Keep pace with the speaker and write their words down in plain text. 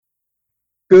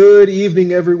Good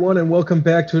evening, everyone, and welcome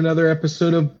back to another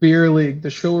episode of Beer League, the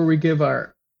show where we give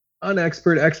our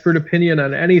expert opinion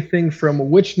on anything from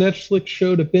which Netflix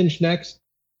show to binge next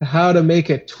to how to make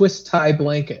a twist tie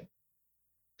blanket.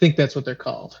 I think that's what they're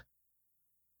called.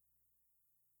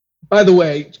 By the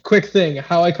way, quick thing,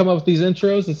 how I come up with these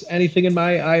intros, it's anything in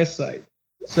my eyesight.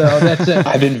 So that's it.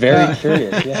 I've been very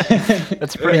curious. Yeah.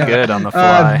 That's pretty good on the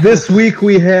fly. This week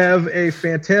we have a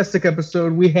fantastic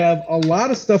episode. We have a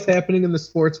lot of stuff happening in the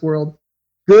sports world,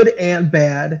 good and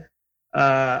bad,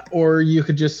 or you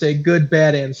could just say good,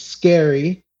 bad, and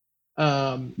scary.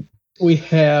 We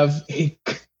have a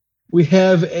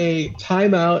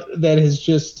timeout that is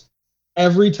just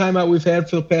every timeout we've had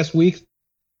for the past week.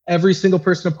 Every single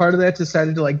person a part of that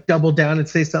decided to double down and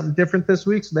say something different this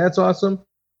week, so that's awesome.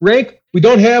 Rank, we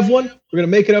don't have one. We're going to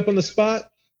make it up on the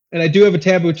spot. And I do have a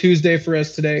Taboo Tuesday for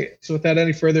us today. So without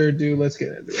any further ado, let's get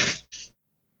into it.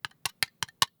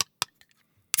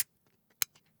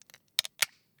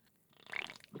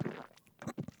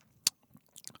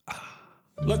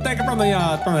 Let's take it from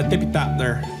the tippy top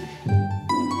there.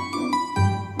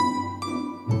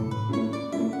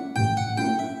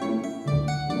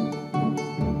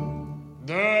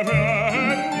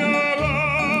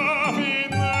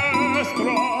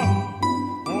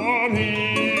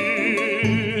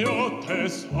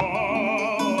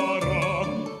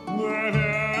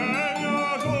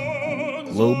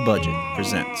 Low Budget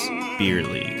presents Beer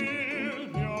League.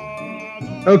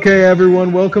 Okay,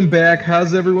 everyone, welcome back.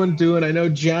 How's everyone doing? I know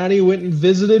Johnny went and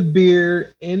visited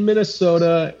Beer in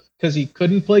Minnesota because he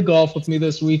couldn't play golf with me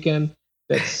this weekend.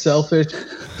 That's selfish.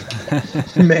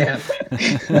 Man.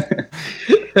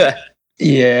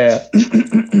 Yeah.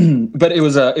 But it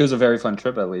was a very fun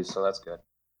trip at least, so that's good.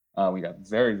 We got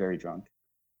very, very drunk.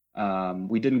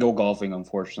 We didn't go golfing,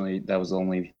 unfortunately. That was the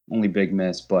only big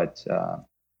miss, but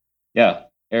yeah.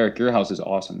 Eric, your house is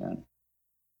awesome, man.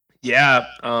 Yeah,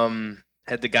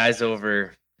 had the guys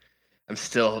over. I'm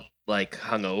still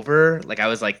hungover. I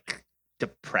was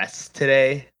depressed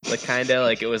today.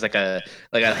 It was like a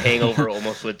hangover,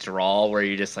 almost withdrawal, where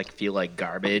you just feel like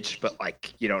garbage, but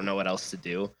you don't know what else to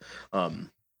do.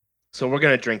 So we're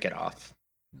gonna drink it off.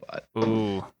 But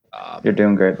ooh, you're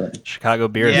doing great, buddy. Chicago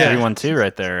beer 312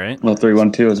 right there, right? Well,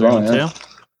 312 as well. Yeah.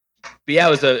 But yeah,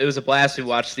 it was a blast. We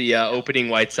watched the opening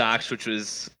White Sox, which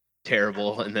was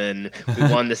terrible, and then we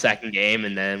won the second game,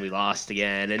 and then we lost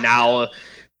again. And now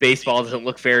baseball doesn't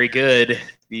look very good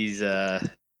these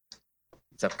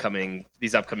upcoming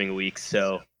weeks.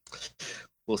 So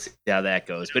we'll see how that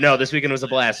goes. But no, this weekend was a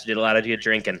blast. We did a lot of good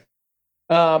drinking.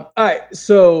 All right,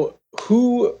 so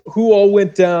who all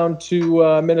went down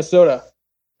to Minnesota?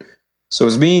 So it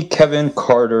was me, Kevin,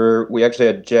 Carter. We actually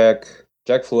had Jack.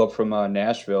 Jack flew up from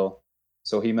Nashville.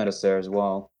 So he met us there as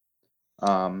well.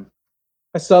 I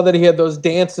saw that he had those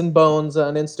dancing bones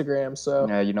on Instagram. So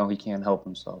yeah, he can't help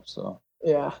himself. So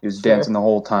yeah, he was dancing the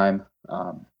whole time.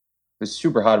 It was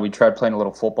super hot. We tried playing a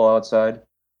little football outside,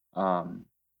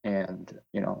 and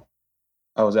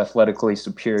I was athletically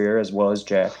superior as well as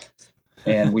Jack,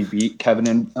 and we beat Kevin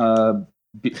in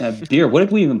beer. What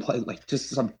did we even play? Just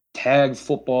some tag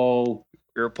football.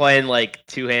 We were playing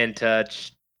two-hand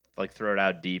touch, throw it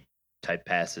out deep type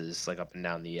passes, up and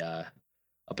down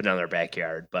their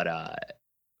backyard. But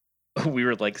we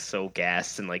were so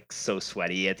gassed and so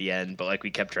sweaty at the end, but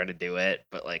we kept trying to do it,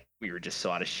 but we were just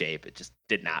so out of shape, it just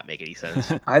did not make any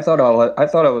sense. I thought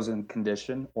I was in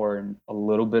condition or in a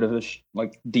little bit of a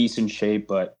decent shape,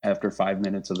 but after 5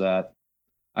 minutes of that,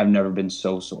 I've never been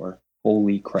so sore.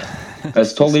 Holy crap!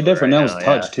 That's totally different. That was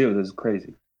touch too. This is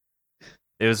crazy.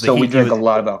 It was we drank a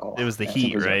lot of alcohol. It was the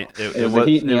heat, right? It was the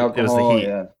heat and the alcohol. It was the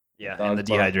heat. Yeah, and the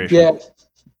dehydration. Yeah,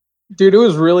 dude, it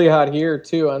was really hot here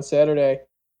too on Saturday.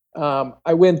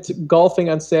 I went golfing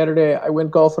on Saturday. I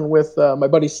went golfing with my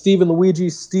buddy Steve and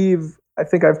Luigi. Steve, I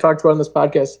think I've talked about on this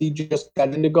podcast. He just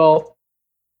got into golf.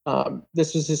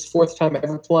 This was his fourth time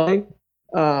ever playing.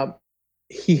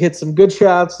 He hit some good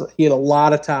shots. He hit a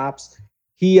lot of tops.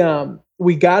 We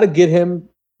got to get him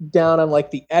down on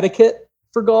the etiquette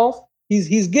for golf.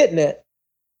 He's getting it.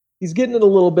 He's getting it a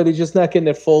little bit. He's just not getting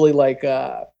it fully.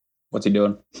 What's he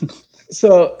doing?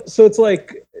 So it's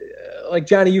like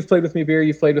Johnny, you've played with me, Beer,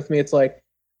 you've played with me. It's I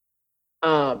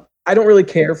don't really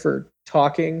care for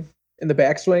talking in the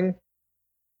backswing,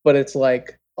 but it's a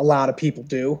lot of people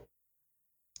do.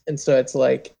 And so it's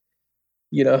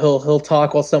he'll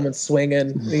talk while someone's swinging.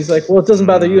 And he's like, well, it doesn't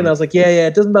bother you. And I was like, yeah,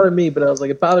 it doesn't bother me. But I was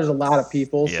it bothers a lot of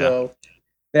people. Yeah. So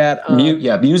that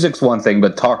music's one thing,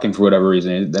 but talking for whatever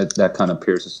reason, that kind of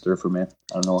pierces through for me. I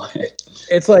don't know why.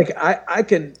 It's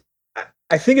I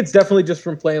I think it's definitely just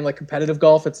from playing like competitive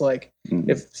golf. It's like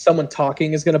if someone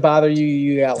talking is going to bother you,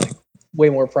 you got like way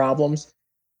more problems.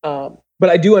 But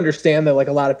I do understand that like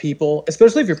a lot of people,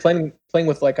 especially if you're playing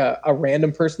with like a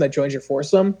random person that joins your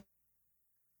foursome,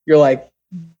 you're like,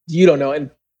 you don't know. And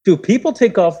dude, people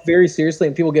take golf very seriously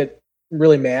and people get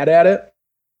really mad at it.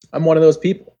 I'm one of those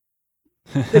people.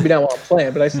 Maybe not while I'm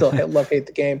playing, but I still hate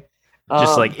the game.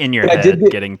 Just like in your head,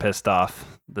 getting pissed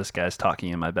off. This guy's talking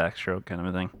in my backstroke kind of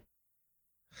a thing.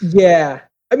 Yeah.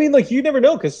 I mean, like, you never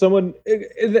know because someone,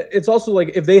 it's also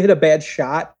like if they hit a bad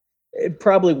shot, it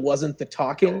probably wasn't the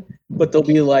talking, but they'll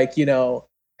be like, you know,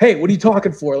 hey, what are you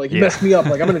talking for? Like, you messed me up.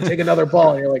 Like, I'm going to take another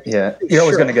ball. And you're like, you're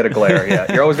always going to get a glare.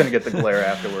 Yeah. You're always going to get the glare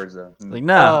afterwards. Though. Like,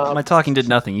 no, my talking did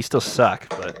nothing. You still suck.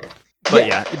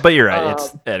 But you're right.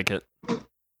 It's etiquette.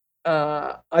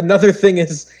 Another thing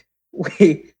is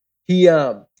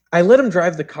I let him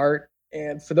drive the cart.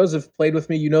 And for those who've played with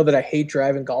me, you know that I hate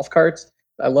driving golf carts.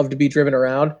 I love to be driven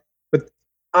around, but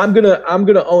I'm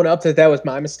gonna own up that was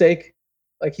my mistake.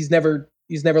 Like he's never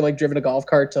like driven a golf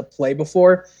cart to play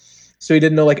before, so he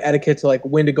didn't know like etiquette to like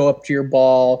when to go up to your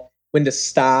ball, when to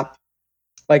stop.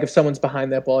 Like if someone's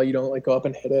behind that ball, you don't like go up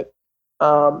and hit it.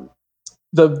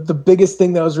 The biggest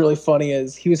thing that was really funny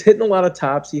is he was hitting a lot of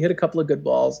tops. He hit a couple of good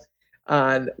balls.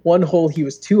 On one hole, he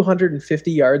was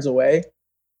 250 yards away,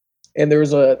 and there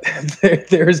was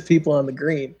people on the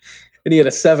green. And he had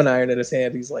a 7-iron in his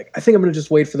hand. He's like, I think I'm going to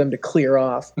just wait for them to clear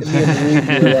off. And me and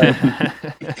the were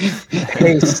like,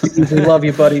 hey, Steve, we love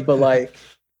you, buddy, but like,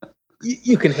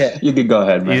 you can hit. You can go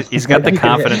ahead, man. He's got the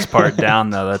confidence part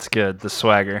down, though. That's good. The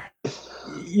swagger.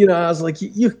 You know, I was like,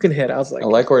 you can hit. I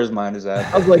like where his mind is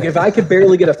at. I was like, if I could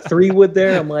barely get a 3-wood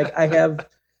there, I'm like, I have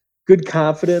good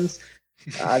confidence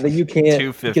that you can't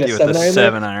 250 get a with a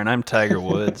 7-iron. I'm Tiger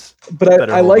Woods. But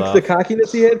I like the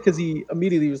cockiness he had because he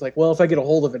immediately was like, well, if I get a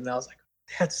hold of it. And I was like,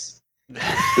 that's...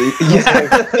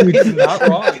 He's not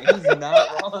wrong. He's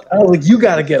not wrong. I was like, you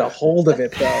got to get a hold of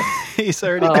it, though. He's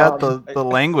already got the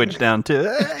language down, too.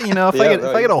 You know, if I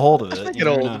get a hold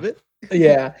of it.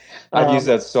 Yeah. I've used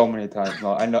that so many times.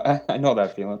 No, I know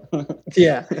that feeling.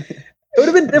 Yeah. It would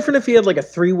have been different if he had like a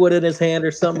 3-wood in his hand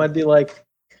or something. I'd be like,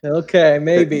 okay,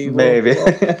 maybe.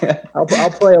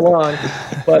 I'll play along.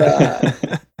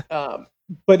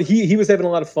 But he was having a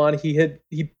lot of fun. He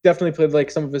definitely played like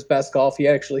some of his best golf. He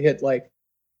actually hit like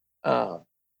a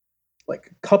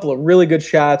couple of really good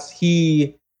shots.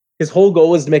 His whole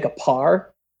goal was to make a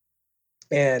par,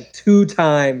 and 2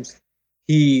 times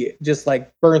he just like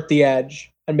burnt the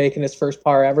edge on making his first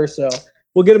par ever. So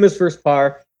we'll get him his first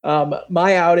par.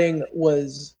 My outing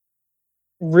was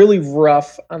really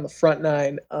rough on the front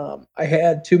 9. I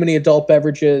had too many adult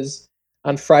beverages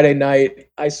on Friday night.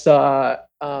 I saw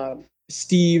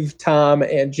Steve, Tom,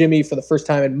 and Jimmy for the first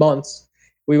time in months.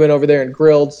 We went over there and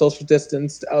grilled, social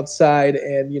distanced outside,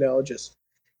 and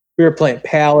we were playing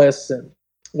Palace, and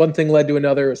one thing led to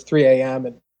another. It was 3 a.m.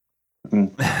 and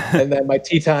then my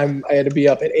tea time, I had to be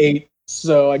up at 8.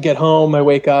 So I get home, I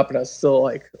wake up, and I was still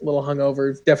like a little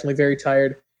hungover, definitely very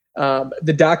tired.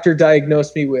 The doctor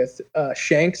diagnosed me with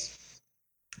Shanks,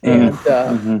 and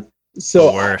so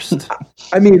the worst.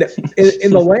 I mean,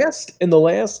 in the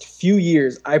last few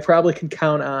years, I probably can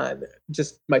count on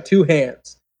just my 2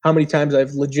 hands how many times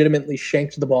I've legitimately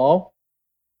shanked the ball,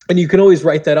 and you can always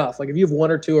write that off. Like if you have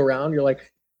 1 or 2 around, you're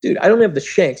like, dude, I don't have the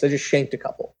shanks. I just shanked a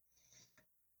couple.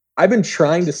 I've been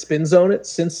trying to spin zone it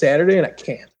since Saturday, and I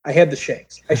can't. I had the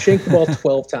shanks. I shanked the ball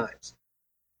 12 times.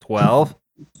 12?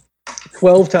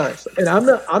 12 times. And I'm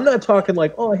not talking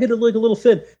like, oh, I hit it like a little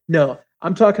thin. No,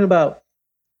 I'm talking about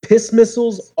piss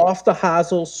missiles off the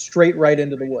hosel straight right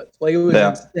into the woods. Like it was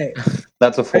insane.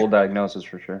 That's a full diagnosis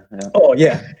for sure. Yeah. Oh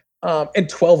yeah. And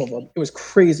 12 of them. It was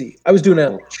crazy. I was doing it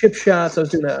on like chip shots. I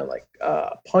was doing it on like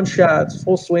punch shots,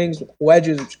 full swings with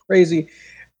wedges. It was crazy.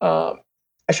 I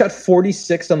shot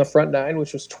 46 on the front 9,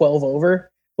 which was 12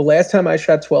 over. The last time I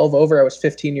shot 12 over, I was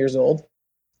 15 years old.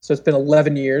 So it's been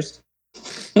 11 years.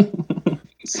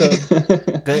 So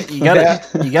you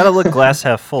gotta look glass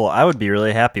half full. I would be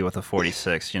really happy with a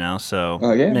 46, So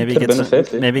maybe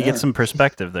get some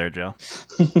perspective there, Joe.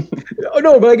 Oh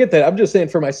no, but I get that. I'm just saying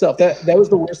for myself that was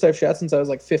the worst I've shot since I was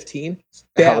like 15.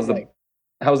 How was the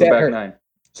back 9?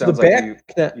 So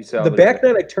the back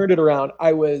 9, I turned it around.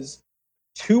 I was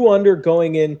 2 under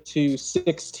going into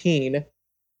 16.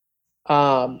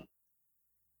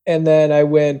 And then I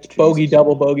went bogey,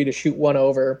 double bogey to shoot 1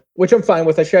 over, which I'm fine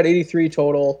with. I shot 83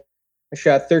 total. I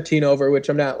shot 13 over, which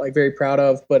I'm not like very proud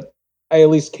of, but I at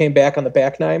least came back on the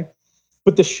back 9.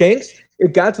 But the shanks,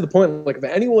 it got to the point, like if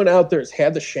anyone out there has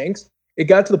had the shanks, it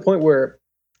got to the point where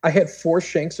I had 4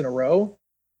 shanks in a row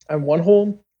on one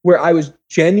hole, where I was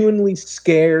genuinely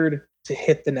scared to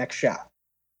hit the next shot.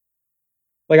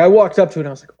 Like I walked up to it and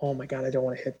I was like, oh my God, I don't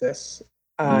want to hit this.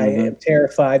 I am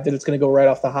terrified that it's going to go right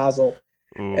off the hosel.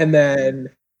 And then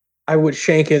I would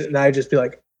shank it and I'd just be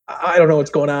like, I don't know what's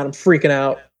going on. I'm freaking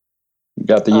out. You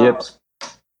got the yips.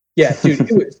 Yeah, dude,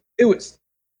 it was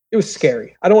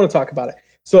scary. I don't want to talk about it.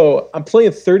 So I'm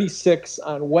playing 36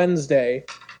 on Wednesday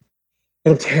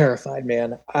and I'm terrified,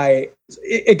 man.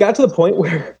 It got to the point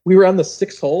where we were on the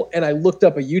 6th hole and I looked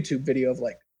up a YouTube video of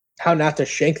like how not to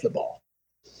shank the ball.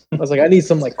 I was like, I need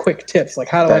some like quick tips. Like,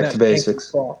 how do I not shank the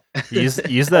ball? Use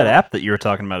that app that you were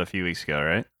talking about a few weeks ago,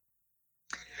 right?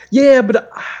 Yeah,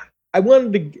 but I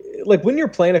wanted to, like, when you're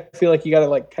playing, I feel like you got to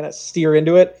like kind of steer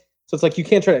into it. So it's like you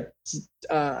can't try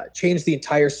to change the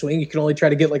entire swing. You can only try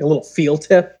to get like a little feel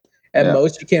tip at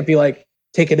most. You can't be like,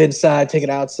 take it inside, take it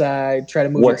outside, try to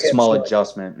move your hips. What small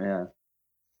adjustment, yeah.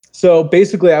 So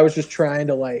basically, I was just trying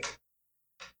to like,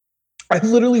 I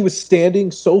literally was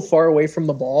standing so far away from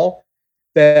the ball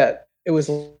that it was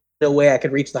no way I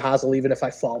could reach the hosel even if I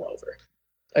fall over.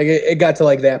 Like it got to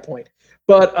like that point.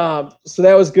 But so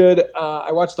that was good.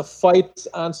 I watched the fights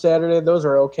on Saturday. Those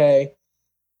are okay.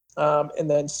 And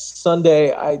then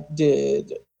Sunday I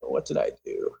did, what did I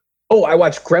do? Oh, I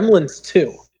watched Gremlins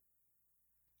 2,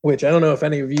 which I don't know if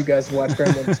any of you guys watch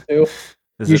Gremlins 2.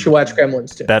 You should watch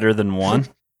Gremlins 2. Better than 1?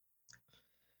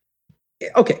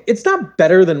 Okay, it's not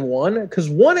better than 1 because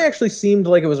 1 actually seemed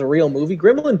like it was a real movie.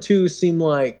 Gremlin 2 seemed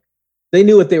like they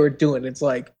knew what they were doing. It's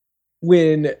like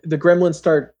when the Gremlins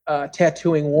start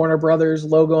tattooing Warner Brothers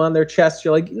logo on their chest,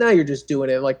 you're like, now you're just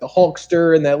doing it. Like the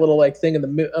Hulkster and that little like thing in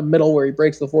the middle where he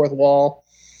breaks the fourth wall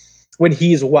when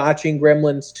he's watching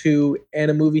Gremlins 2 in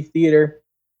a movie theater.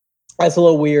 That's a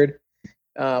little weird,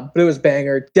 but it was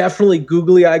banger. Definitely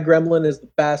Googly Eye Gremlin is the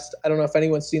best. I don't know if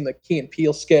anyone's seen the Key and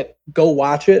Peele skit. Go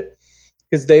watch it.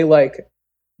 Because they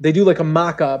do like a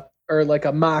mock-up or like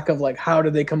a mock of like how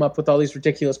did they come up with all these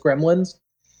ridiculous gremlins,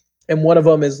 and one of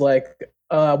them is like,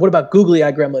 what about Googly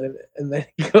Eye Gremlin? And then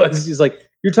he's like,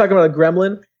 you're talking about a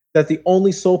gremlin that the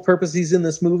only sole purpose he's in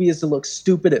this movie is to look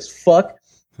stupid as fuck,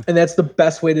 and that's the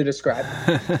best way to describe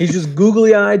it. He's just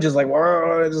googly eyed, just like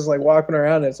walking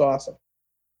around, and it's awesome.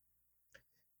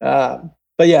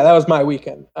 But yeah, that was my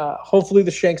weekend. Hopefully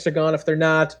the shanks are gone. If they're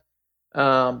not,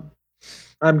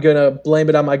 I'm going to blame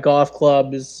it on my golf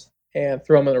clubs and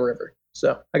throw them in the river.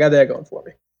 So I got that going for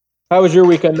me. How was your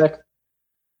weekend, Nick?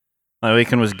 My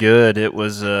weekend was good. It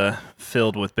was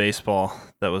filled with baseball.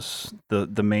 That was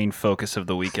the main focus of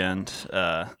the weekend.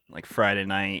 Like Friday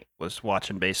night was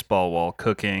watching baseball while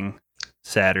cooking.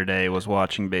 Saturday was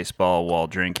watching baseball while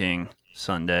drinking.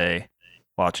 Sunday,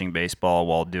 watching baseball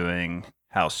while doing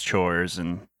house chores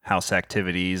and house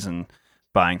activities and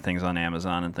buying things on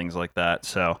Amazon and things like that.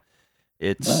 So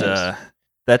it's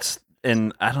nice.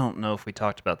 And I don't know if we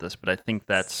talked about this, but I think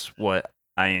that's what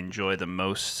I enjoy the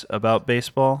most about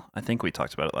baseball. I think we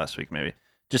talked about it last week, maybe.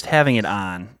 Just having it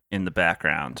on in the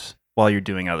background while you're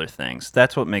doing other things.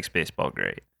 That's what makes baseball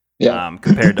great. Yeah.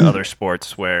 Compared to other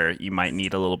sports where you might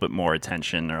need a little bit more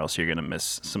attention or else you're going to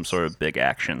miss some sort of big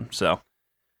action. So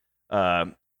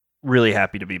really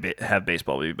happy to have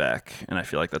baseball be back. And I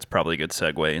feel like that's probably a good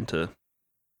segue into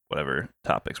whatever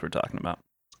topics we're talking about.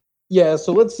 Yeah,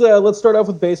 so let's start off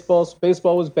with baseball. So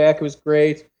baseball was back. It was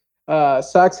great.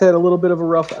 Sox had a little bit of a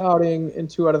rough outing in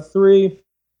 2 out of 3.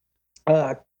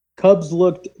 Cubs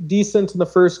looked decent in the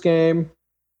first game.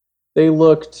 They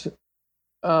looked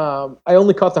I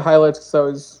only caught the highlights because I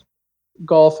was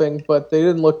golfing, but they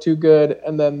didn't look too good.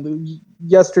 And then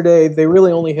yesterday, they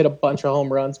really only hit a bunch of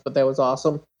home runs, but that was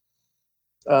awesome.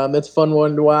 It's a fun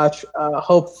one to watch.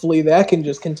 Hopefully that can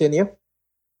just continue.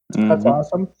 Mm-hmm. That's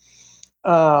awesome.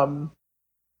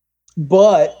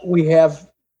 But we have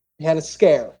had a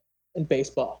scare in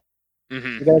baseball.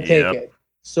 Mm-hmm. We gotta take it.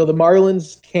 So the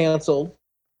Marlins canceled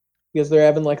because they're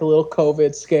having like a little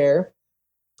COVID scare,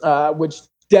 which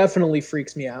definitely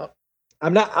freaks me out.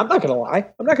 I'm not gonna lie.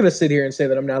 I'm not gonna sit here and say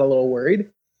that I'm not a little worried.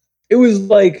 It was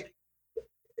like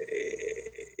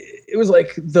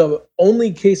the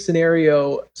only case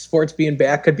scenario sports being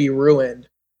back could be ruined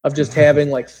of just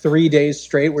having like 3 days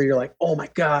straight where you're like, oh my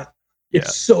God,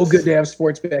 it's so good to have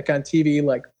sports back on TV.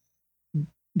 Like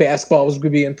basketball was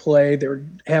being played. They were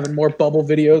having more bubble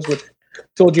videos, which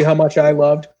told you how much I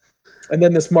loved. And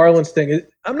then this Marlins thing,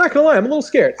 I'm not going to lie, I'm a little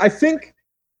scared. I think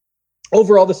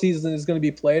overall the season is going to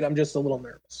be played. I'm just a little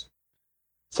nervous.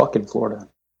 Fucking Florida.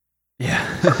 Yeah.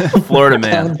 Florida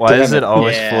man. Why is it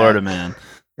always Florida man?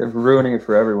 They're ruining it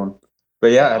for everyone.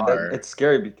 But yeah, it's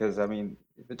scary because, I mean,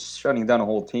 if it's shutting down a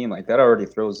whole team, like that already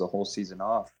throws the whole season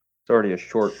off. It's already a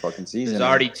short fucking season. There's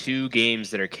already 2 games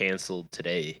that are canceled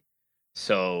today.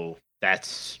 So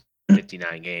that's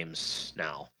 59 games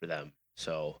now for them.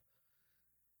 So,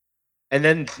 and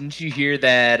then didn't you hear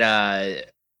that?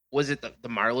 Was it the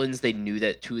Marlins? They knew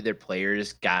that 2 of their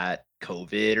players got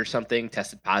COVID or something,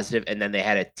 tested positive, and then they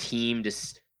had a team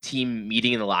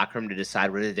meeting in the locker room to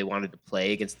decide whether they wanted to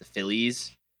play against the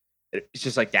Phillies. It's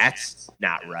just like, that's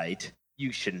not right.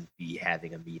 You shouldn't be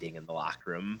having a meeting in the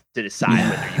locker room to decide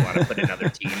whether you want to put another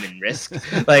team in risk.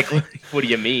 Like, what do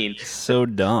you mean? So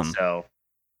dumb. So,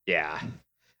 yeah,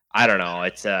 I don't know.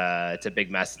 It's a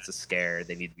big mess. It's a scare.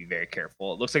 They need to be very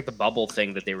careful. It looks like the bubble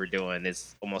thing that they were doing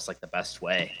is almost like the best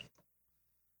way.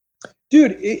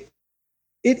 Dude, it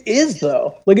is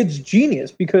though. Like, it's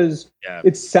genius because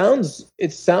it sounds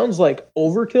like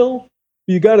overkill.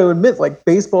 You got to admit, like,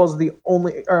 basketball is the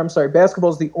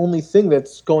only thing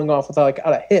that's going off without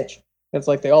a hitch. It's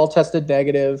like they all tested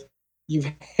negative.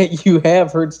 You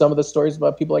have heard some of the stories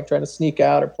about people like trying to sneak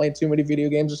out or playing too many video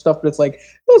games or stuff, but it's like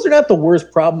those are not the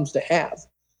worst problems to have.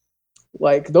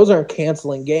 Like, those aren't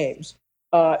canceling games.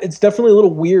 It's definitely a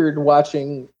little weird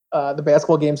watching the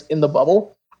basketball games in the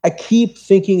bubble. I keep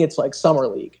thinking it's like summer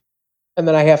league, and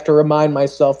then I have to remind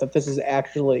myself that this is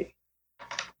actually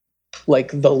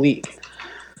like the league.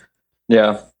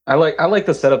 Yeah, I like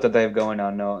the setup that they have going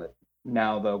on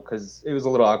now though, because it was a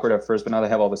little awkward at first, but now they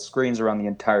have all the screens around the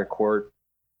entire court.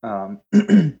 I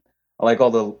like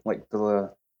all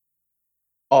the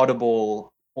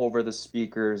audible over the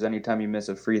speakers. Anytime you miss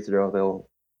a free throw, they'll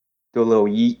do a little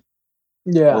yeet.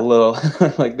 Yeah, a little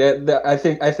like that. I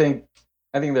think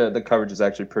the coverage is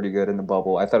actually pretty good in the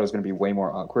bubble. I thought it was going to be way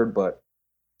more awkward, but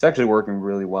it's actually working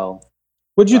really well.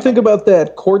 What did you think about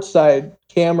that courtside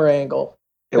camera angle?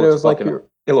 It looks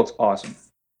awesome.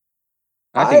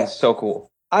 I think it's so cool.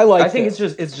 I think it's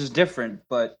just different,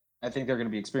 but I think they're going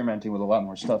to be experimenting with a lot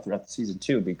more stuff throughout the season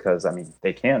too, because I mean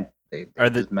they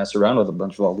just mess around with a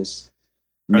bunch of all this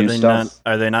new stuff.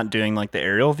 Are they not doing like the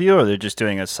aerial view, or they're just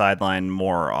doing a sideline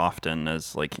more often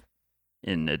as like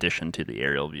in addition to the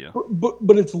aerial view?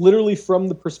 But it's literally from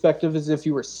the perspective as if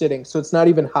you were sitting, so it's not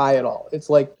even high at all. It's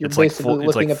like you're basically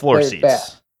looking at floor the seats. back.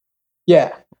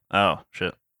 Yeah. Oh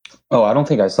shit. Oh, I don't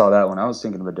think I saw that one. I was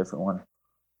thinking of a different one.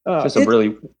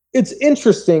 It's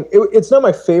interesting. It's not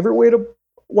my favorite way to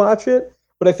watch it,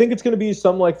 but I think it's going to be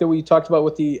something like that we talked about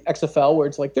with the XFL, where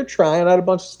it's like they're trying out a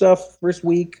bunch of stuff first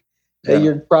week that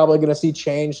you're probably going to see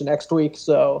change the next week.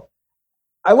 So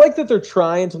I like that they're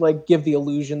trying to like give the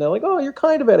illusion. They're like, oh, you're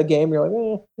kind of at a game. You're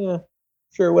like, yeah,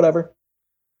 sure, whatever.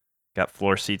 Got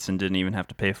floor seats and didn't even have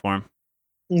to pay for them.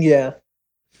 Yeah.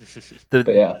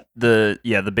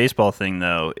 The baseball thing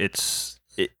though, it's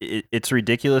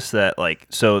ridiculous that like,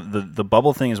 so the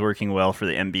bubble thing is working well for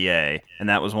the NBA, and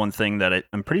that was one thing that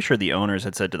I'm pretty sure the owners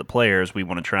had said to the players, we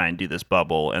want to try and do this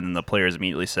bubble, and then the players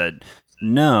immediately said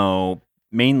no,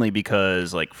 mainly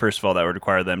because like, first of all, that would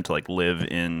require them to like live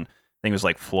in, I think it was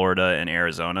like Florida and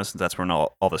Arizona, since that's where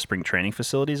all the spring training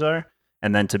facilities are,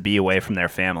 and then to be away from their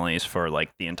families for like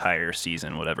the entire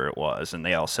season, whatever it was, and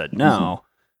they all said no.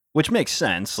 Which makes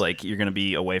sense. Like, you're going to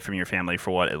be away from your family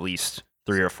for at least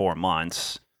 3 or 4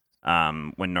 months,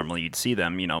 when normally you'd see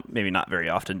them, maybe not very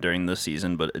often during the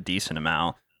season, but a decent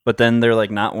amount. But then they're like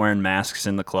not wearing masks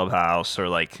in the clubhouse, or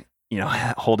like,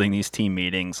 holding these team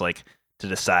meetings, like to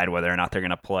decide whether or not they're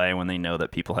going to play when they know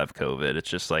that people have COVID. It's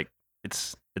just like,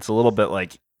 it's a little bit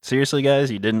like, seriously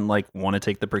guys, you didn't like want to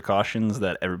take the precautions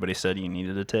that everybody said you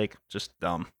needed to take. Just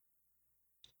dumb.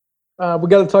 We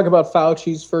got to talk about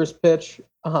Fauci's first pitch.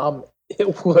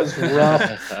 It was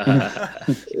rough.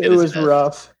 It was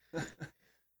rough.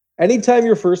 Anytime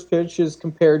your first pitch is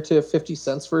compared to 50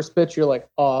 Cent's first pitch, you're like,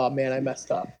 oh man, I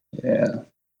messed up. Yeah.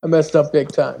 I messed up big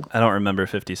time. I don't remember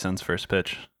 50 Cent's first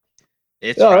pitch.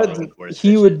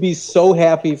 He would be so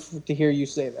happy to hear you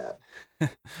say that.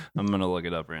 I'm going to look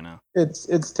it up right now.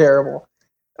 It's terrible.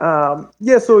 So,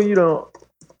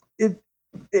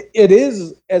 it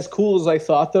is as cool as I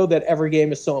thought, though, that every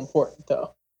game is so important,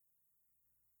 though.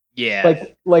 Yeah.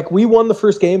 Like we won the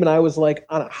first game, and I was like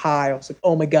on a high. I was like,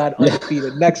 "Oh my god,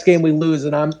 undefeated!" Next game we lose,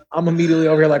 and I'm immediately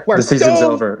over here like, "The season's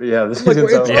over." Yeah, the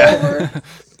season's over. Over.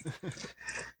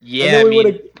 Yeah. And then we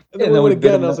win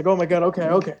again. And I was like, "Oh my god,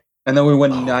 okay." And then we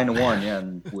win 9-1. Yeah,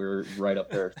 and we're right up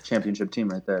there, championship team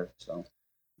right there. So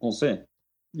we'll see.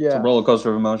 Yeah, it's a roller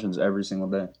coaster of emotions every single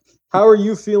day. How are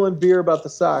you feeling, Beer, about the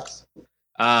Sox?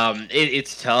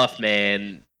 It's tough,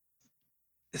 man.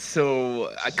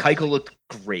 So Keuchel looked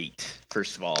great.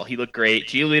 First of all, he looked great.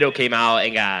 Giolito came out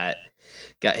and got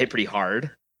hit pretty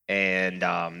hard, and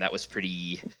that was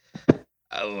pretty,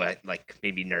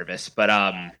 maybe nervous. But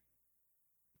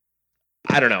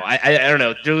I don't know. I don't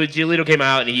know. Giolito came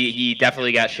out and he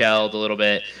definitely got shelled a little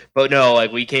bit. But no,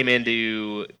 like we came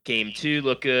into game 2,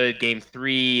 looked good. Game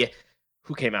 3,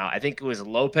 who came out? I think it was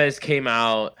Lopez came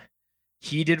out.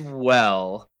 He did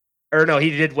well. Or no, he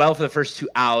did well for the first 2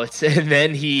 outs, and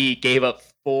then he gave up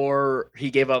 4. He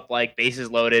gave up like bases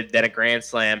loaded, then a grand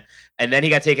slam, and then he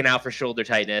got taken out for shoulder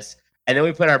tightness. And then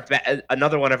we put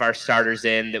another one of our starters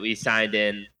in that we signed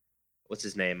in. What's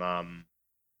his name?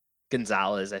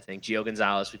 Gonzalez, I think. Gio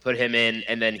Gonzalez. We put him in,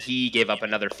 and then he gave up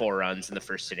another 4 runs in the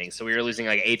first inning. So we were losing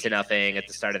like 8-0 at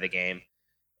the start of the game,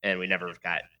 and we never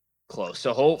got close.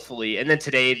 So hopefully, and then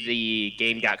today the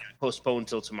game got postponed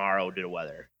till tomorrow due to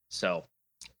weather. So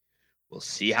we'll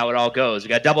see how it all goes. We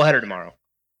got a doubleheader tomorrow.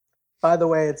 By the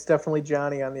way, it's definitely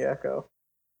Johnny on the Echo.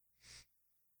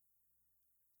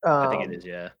 I think it is,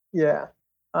 yeah. Yeah.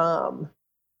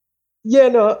 Yeah,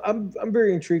 no, I'm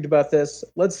very intrigued about this.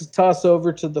 Let's toss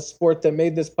over to the sport that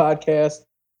made this podcast,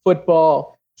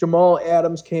 football. Jamal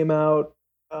Adams came out.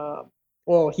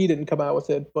 Well, he didn't come out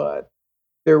with it, but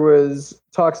there was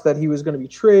talks that he was going to be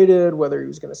traded, whether he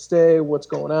was going to stay, what's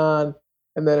going on,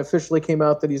 and then officially came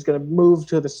out that he's going to move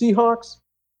to the Seahawks.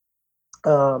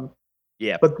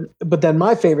 Yeah. But then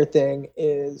my favorite thing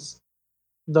is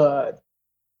the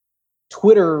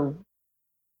Twitter.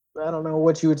 I don't know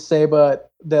what you would say, but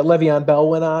that Le'Veon Bell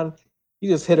went on. You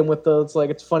just hit him with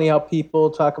it's funny how people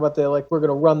talk about we're going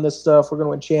to run this stuff, we're going to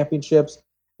win championships,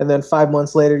 and then 5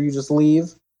 months later you just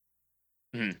leave.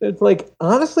 Mm-hmm. It's like,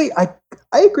 honestly, I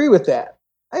agree with that.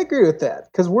 I agree with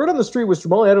that because word on the street was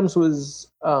Jamal Adams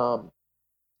was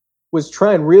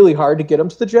trying really hard to get him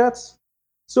to the Jets.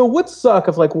 So it would suck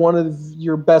if one of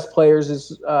your best players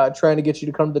is trying to get you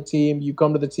to come to the team, you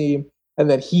come to the team, and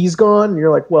then he's gone, and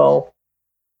you're like, well,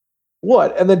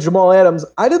 what? And then Jamal Adams,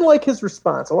 I didn't like his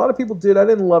response. A lot of people did. I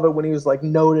didn't love it when he was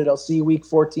noted, I'll see you week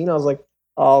 14. I was like,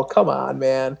 oh, come on,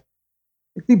 man.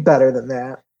 It'd be better than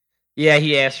that. Yeah,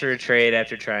 he asked for a trade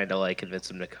after trying to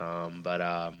convince him to come.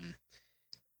 But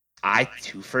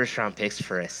 2 first-round picks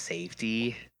for a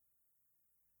safety.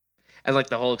 And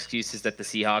the whole excuse is that the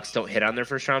Seahawks don't hit on their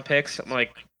first-round picks. I'm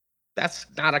like, that's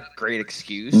not a great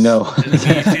excuse. No.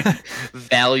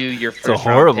 Value your first round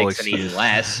horrible picks excuse. Any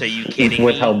less. Are you kidding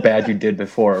With me? how bad you did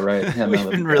before, right? Yeah,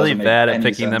 We've been really bad at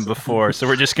picking sense. them before, so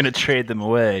we're just going to trade them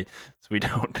away so we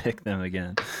don't pick them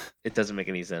again. It doesn't make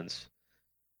any sense.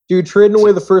 Dude, trading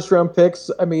away the first-round picks,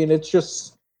 I mean, it's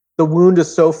just the wound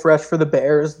is so fresh for the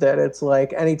Bears that it's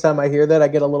anytime I hear that, I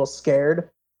get a little scared.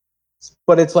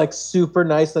 But it's super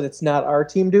nice that it's not our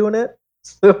team doing it.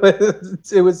 So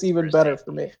it was even better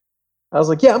for me. I was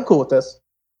like, yeah, I'm cool with this.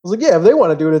 I was like, yeah, if they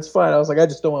want to do it, it's fine. I was like, I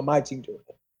just don't want my team doing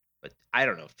it. But I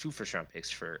don't know. 2 first-round picks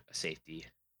for a safety.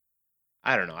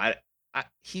 I don't know.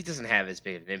 He doesn't have as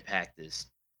big of an impact as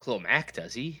Khalil Mack,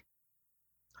 does he?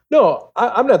 No,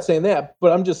 I'm not saying that,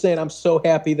 but I'm just saying I'm so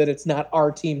happy that it's not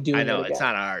our team doing it. I know, again. it's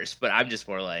not ours, but I'm just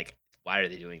more like, why are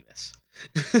they doing this?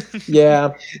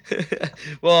 Yeah.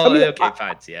 Well, okay,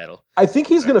 fine, Seattle. I think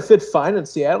he's going to fit fine in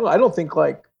Seattle. I don't think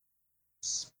I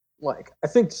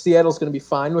think Seattle's going to be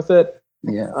fine with it.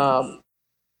 Yeah.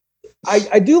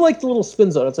 I do like the little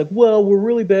spins on it. It's well, we're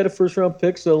really bad at first round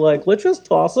picks, so let's just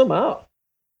toss them out.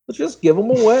 Let's just give them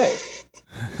away.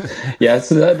 Yeah,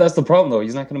 so that's the problem though.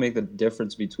 He's not going to make the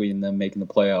difference between them making the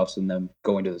playoffs and them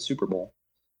going to the Super Bowl.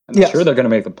 I'm sure they're going to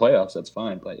make the playoffs. That's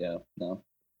fine, but no.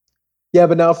 Yeah,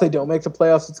 but now if they don't make the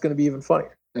playoffs, it's going to be even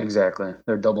funnier. Exactly.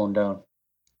 They're doubling down.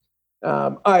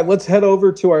 All right, let's head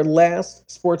over to our last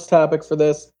sports topic for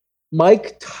this.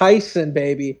 Mike Tyson,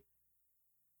 baby.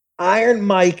 Iron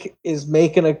Mike is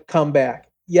making a comeback.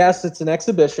 Yes, it's an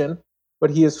exhibition, but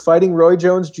he is fighting Roy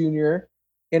Jones Jr.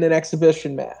 in an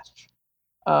exhibition match.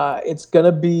 It's going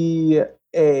to be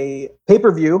a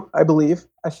pay-per-view, I believe.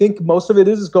 I think most of it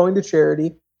is going to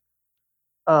charity.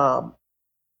 I'm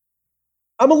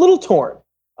a little torn.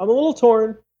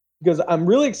 Because I'm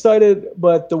really excited,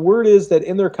 but the word is that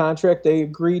in their contract, they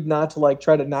agreed not to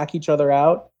try to knock each other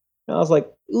out. And I was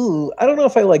like, ooh, I don't know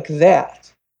if I like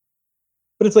that.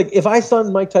 But it's if I saw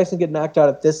Mike Tyson get knocked out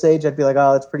at this age, I'd be like,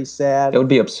 oh, that's pretty sad. It would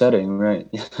be upsetting, right?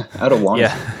 I don't want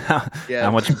to. Yeah. How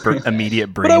much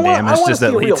immediate brain damage does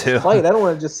that lead to? Fight. I don't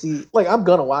want to just see, I'm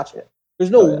going to watch it.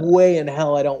 There's no way in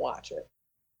hell I don't watch it.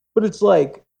 But it's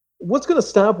what's going to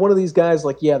stop one of these guys?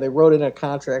 They wrote in a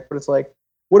contract, but it's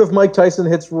what if Mike Tyson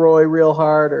hits Roy real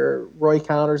hard or Roy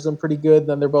counters them pretty good?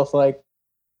 Then they're both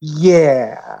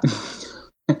yeah.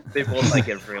 They both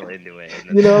get real into it.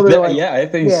 Yeah, I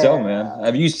think so, man.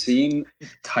 Have you seen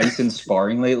Tyson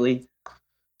sparring lately?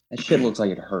 That shit looks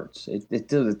like it hurts. It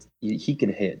does. He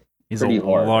can hit. He's pretty a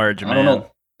hard. large man. I don't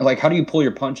know. How do you pull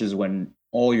your punches when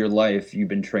all your life you've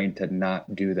been trained to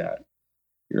not do that?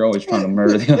 You're always trying to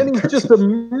murder the other And he's person. just a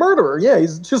murderer. Yeah,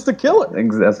 he's just a killer.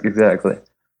 Exactly.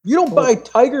 You don't buy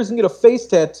tigers and get a face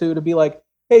tattoo to be like,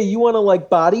 hey, you want to like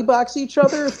body box each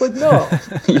other? It's like, no.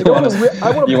 You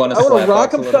I want to slap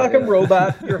rock box a 'em, little stock 'em bit.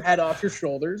 robot your head off your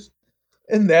shoulders,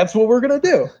 and that's what we're gonna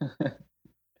do.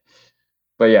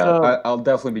 But yeah, Um, I'll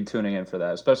definitely be tuning in for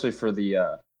that, especially for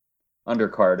the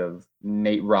undercard of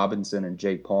Nate Robinson and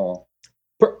Jake Paul.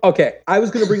 Okay, I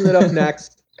was gonna bring that up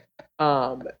next.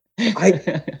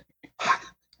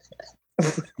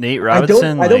 Nate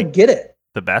Robinson, I don't get it.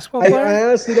 the basketball I player,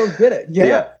 honestly don't get it.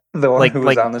 Yeah. the one like who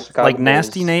was on the Chicago like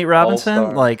nasty Bulls Nate Robinson,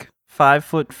 All-Star. like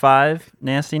 5'5",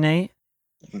 nasty Nate.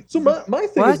 So my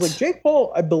thing What? is like Jake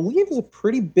Paul, I believe, is a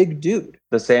pretty big dude.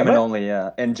 the same Am and I- only,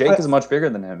 yeah. And Jake is much bigger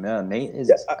than him. Yeah, Nate is.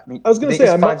 Yeah, I was gonna Nate say is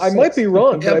I might 5'6". be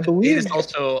wrong, but Yeah, I but Nate believe is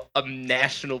also a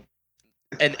national,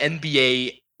 an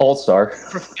NBA All-Star.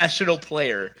 professional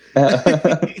player,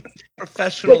 I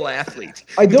professional athlete.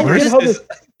 I don't Where get does how this.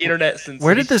 Internet sensation.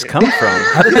 Where did this come from?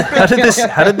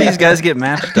 How did these guys get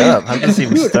matched up? How did this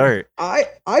even Dude, start? I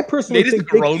personally Nate is a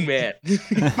think Jake- grown man.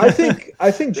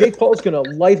 I think Jake Paul's gonna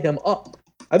light him up.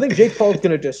 I think Jake Paul's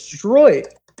gonna destroy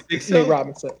Think so? Nate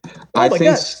Robinson. Oh my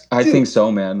think God, I dude. think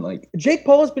so, man. Like Jake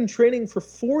Paul has been training for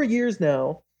 4 years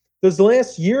now. This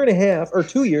last year and a half, or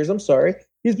 2 years, I'm sorry.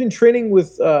 He's been training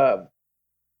with oh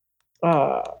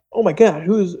my God,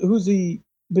 who's he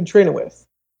been training with?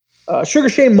 Sugar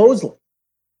Shane Mosley.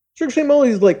 Sugar Shane Mosley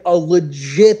is like a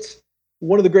legit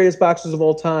one of the greatest boxers of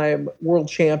all time, world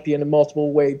champion in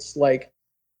multiple weights. Like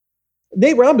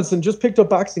Nate Robinson just picked up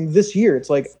boxing this year. It's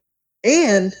like,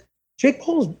 and Jake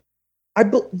Paul's,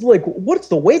 like, what's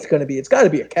the weight going to be? It's got to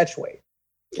be a catch weight,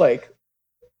 like,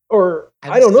 or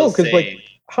I don't know, because like,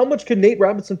 how much could Nate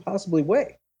Robinson possibly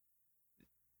weigh?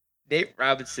 Nate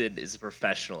Robinson is a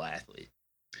professional athlete.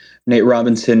 Nate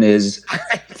Robinson is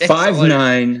That's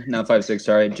 5'9", not 5'6".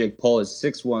 Sorry, Jake Paul is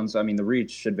 6'1". So I mean, the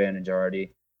reach advantage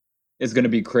already is going to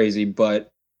be crazy. But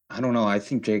I don't know. I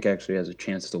think Jake actually has a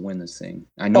chance to win this thing.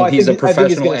 I know I he's a think he's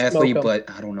professional gonna smoke athlete, him. but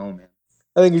I don't know, man.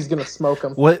 I think he's going to smoke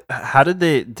him. What? How did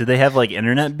they have like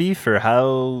internet beef, or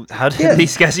how did Yeah.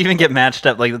 these guys even get matched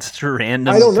up? Like, it's just a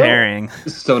random I don't know. pairing.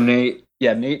 So Nate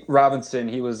Robinson,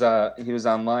 he was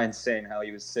online saying how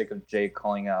he was sick of Jake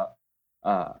calling out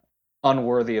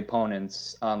unworthy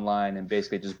opponents online and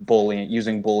basically just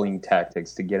using bullying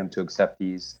tactics to get him to accept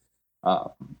these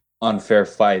unfair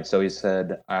fights. So he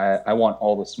said, I want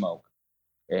all the smoke.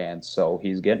 And so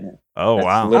he's getting it. Oh That's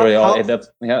wow, literally all.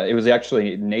 How- It was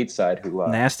actually Nate's side who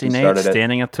nasty who Nate started it.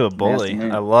 standing up to a bully. Nasty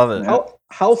Nate. I love it. Yeah.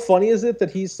 How funny is it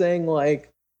that he's saying like,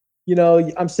 you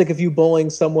know, I'm sick of you bullying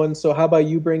someone, so how about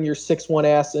you bring your 6'1"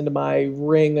 ass into my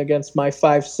ring against my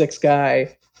 5'6"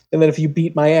 guy, and then if you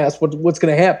beat my ass, what's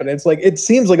going to happen? It's like, it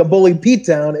seems like a bully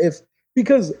beatdown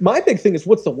because my big thing is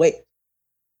what's the weight?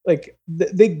 Like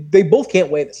they both can't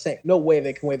weigh the same. No way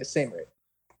they can weigh the same weight.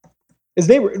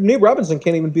 Nate Robinson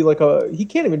can't even be he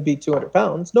can't even be 200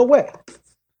 pounds. No way.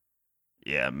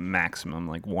 Yeah, maximum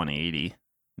like 180,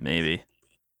 maybe.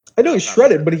 I know he's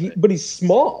shredded, but he's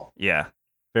small. Yeah,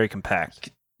 very compact.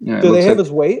 Yeah, it Do they looks have like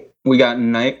his weight? we got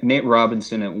Nate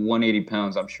Robinson at 180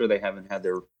 pounds. I'm sure they haven't had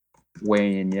their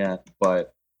weigh in yet,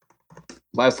 but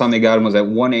last time they got him was at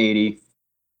 180.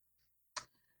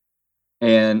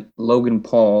 And Logan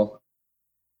Paul.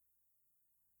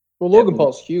 Well, Logan Yeah.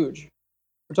 Paul's huge.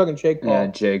 We're talking Jake Paul. Yeah,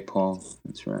 Jake Paul.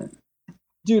 That's right.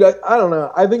 Dude, I don't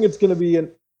know. I think it's going to be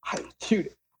dude,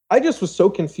 I just was so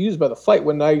confused by the fight.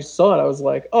 When I saw it, I was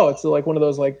like, oh, it's like one of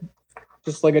those, like,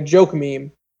 just like a joke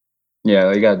meme.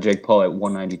 Yeah, they got Jake Paul at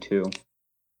 192.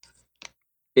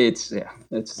 It's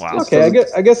Wow. Okay,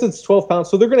 I guess it's 12 pounds.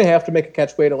 So they're going to have to make a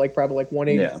catch weight at like probably like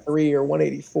 183 or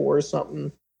 184 or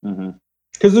something. Mm-hmm.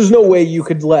 Because there's no way you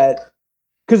could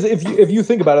because if you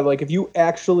think about it, like if you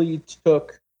actually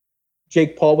took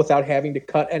Jake Paul without having to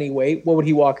cut any weight, what would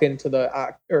he walk into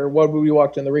what would he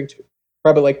walk in the ring to?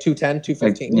 Probably like 210,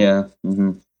 215. Yeah.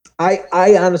 Mm-hmm.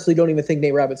 I honestly don't even think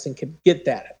Nate Robinson can get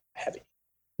that heavy.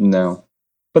 No.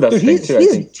 But that's Dude, the thing too. I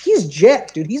think he's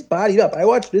jacked, dude. He's bodied up. I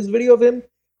watched this video of him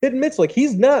hitting mitts. Like,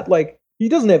 he's not like, he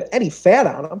doesn't have any fat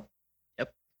on him.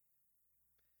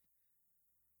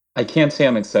 I can't say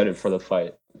I'm excited for the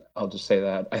fight. I'll just say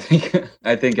that. I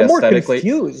think I'm more aesthetically,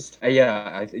 confused.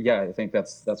 I think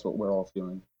that's what we're all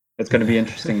feeling. It's going to be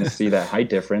interesting to see that height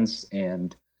difference,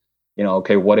 and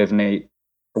okay, what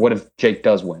if Jake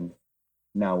does win?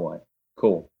 Now what?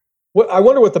 Cool. I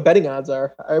wonder what the betting odds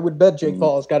are. I would bet Jake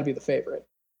Paul has got to be the favorite.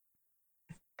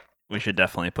 We should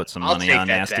definitely put some I'll money take on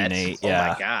that Nasty bet. Nate. Oh my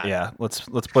Yeah, God. yeah. Let's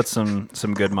put some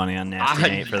good money on Nasty I-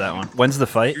 Nate for that one. When's the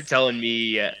fight? You're telling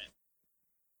me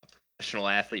professional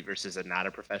athlete versus a not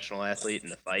a professional athlete in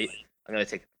the fight, I'm gonna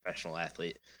take the professional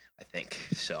athlete. I think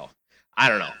so. I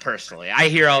don't know personally. I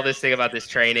hear all this thing about this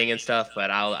training and stuff, but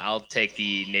I'll take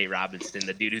the Nate Robinson,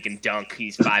 the dude who can dunk.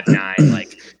 He's 5'9".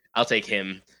 Like I'll take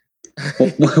him.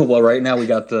 Well, right now we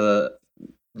got the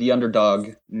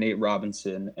underdog Nate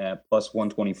Robinson at plus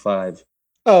 125,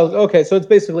 Oh, okay. So it's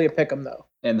basically a pick'em though.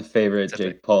 and the favorite It's a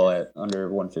Jake Paul at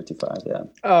under 155. Yeah,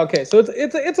 Oh, okay. So it's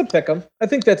a pick'em. I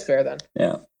think that's fair then.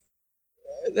 yeah.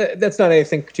 That's not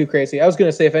anything too crazy. I was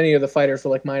gonna say if any of the fighters were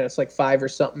like minus like 5 or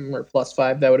something or plus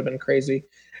 5, that would have been crazy.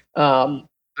 How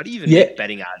do you even Yeah. make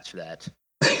betting odds for that?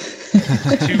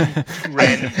 Two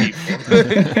random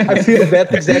people. I feel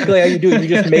that's exactly how you do it. You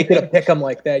just make it a pick'em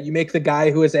like that. You make the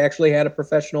guy who has actually had a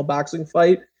professional boxing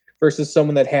fight versus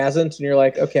someone that hasn't, and you're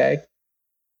like, okay,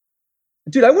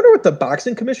 dude. I wonder what the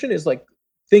boxing commission is like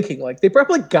thinking. Like they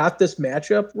probably got this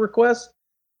matchup request,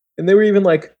 and they were even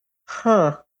like,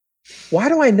 huh. Why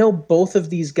do I know both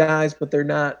of these guys, but they're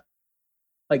not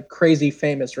like crazy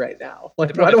famous right now?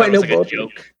 Like, They why probably do I thought it know was, like, both?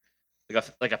 a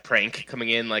joke, like a prank coming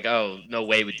in, like, oh, no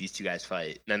way would these two guys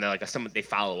fight. And then they're like, they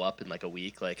follow up in like a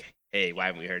week, like, hey, why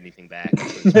haven't we heard anything back?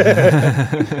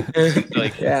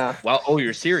 Like, Yeah. well, oh,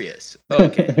 you're serious? Oh,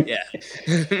 okay, yeah.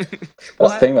 That's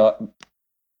the thing though.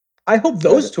 I hope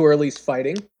those two are at least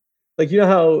fighting. Like, you know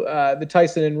how the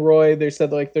Tyson and Roy, they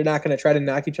said like they're not going to try to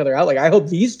knock each other out. Like, I hope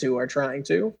these two are trying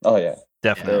to. Oh yeah,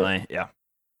 Definitely, yeah.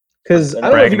 Because I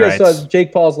don't know if you Bragging guys rights. saw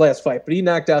Jake Paul's last fight, but he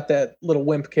knocked out that little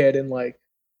wimp kid in like,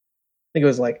 I think it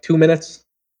was like 2 minutes.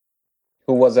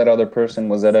 who was that other person?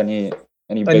 Was that any A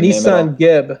big name at all? Nissan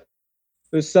Gibb.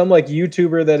 There's some like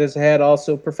YouTuber that has had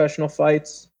also professional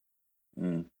fights.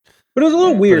 Mm. But it was a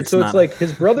little Yeah, but weird. it's So not- it's like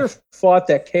his brother fought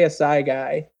that KSI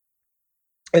guy,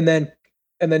 and then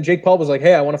Jake Paul was like,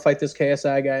 "Hey, I want to fight this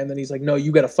KSI guy," and then he's like, "No,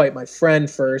 you got to fight my friend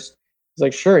first." He's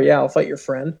like, "Sure, yeah, I'll fight your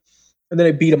friend," and then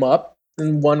they beat him up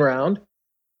in one round,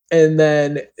 and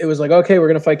then it was like, "Okay, we're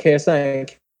gonna fight KSI."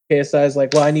 And KSI is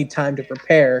like, "Well, I need time to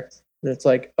prepare," and it's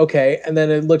like, "Okay," and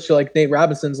then it looks like Nate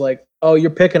Robinson's like, "Oh,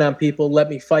 you're picking on people. Let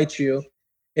me fight you,"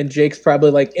 and Jake's probably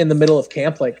like in the middle of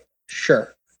camp, like,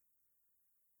 "Sure."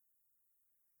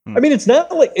 I mean, it's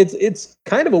not like it's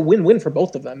kind of a win-win for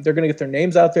both of them. They're going to get their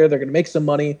names out there. They're going to make some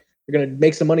money. They're going to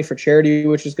make some money for charity,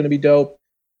 which is going to be dope.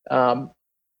 And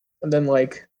then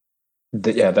like,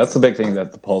 Yeah, that's the big thing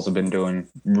that the Pauls have been doing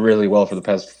really well for the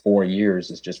past 4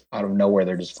 years. Is just out of nowhere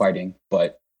they're just fighting,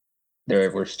 but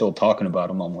we're still talking about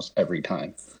them almost every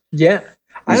time. yeah,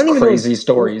 I These don't even crazy know.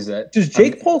 stories that Does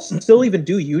Jake Paul still even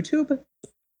do YouTube?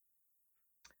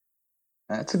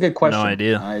 That's a good question. No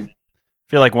idea. I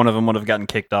feel like one of them would have gotten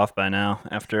kicked off by now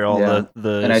after all Yeah.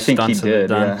 the and I think he stunts that they've did.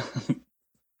 done.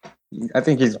 Yeah, I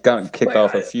think he's gotten kicked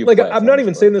off a few. Like, I'm not platforms,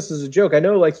 even but- saying this as a joke. I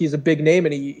know like he's a big name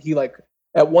and he like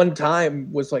at one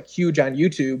time was like huge on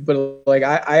YouTube, but like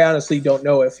I honestly don't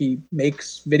know if he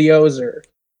makes videos or.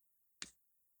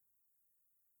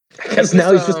 Because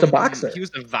now he's just a boxer. He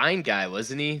was a Vine guy,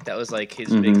 wasn't he? That was like his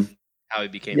Mhm. big how he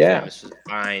became Yeah. famous was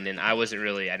Vine, and I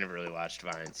never really watched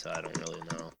Vine, so I don't really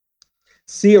know.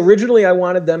 See, originally I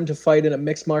wanted them to fight in a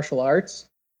mixed martial arts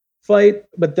fight,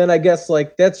 but then I guess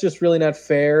like that's just really not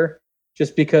fair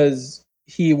just because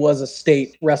he was a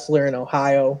state wrestler in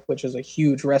Ohio, which is a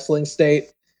huge wrestling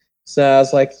state. So I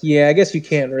was like, yeah, I guess you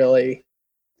can't really,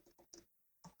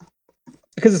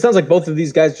 because it sounds like both of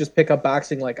these guys just pick up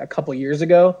boxing like a couple years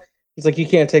ago. It's like you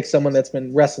can't take someone that's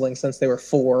been wrestling since they were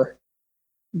 4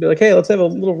 and be like, hey, let's have a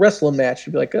little wrestling match.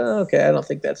 You'd be like, oh, okay, I don't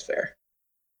think that's fair.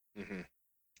 Mhm.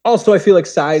 Also, I feel like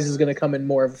size is going to come in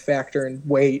more of a factor in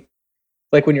weight,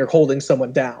 like when you're holding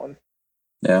someone down.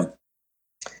 Yeah,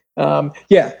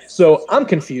 Yeah, so I'm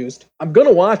confused. I'm going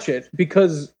to watch it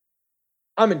because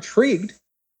I'm intrigued.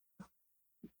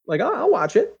 Like, I'll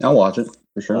watch it. I'll watch it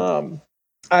for sure. All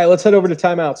right, let's head over to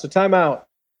timeout. So timeout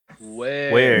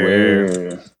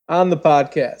Where? on the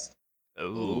podcast.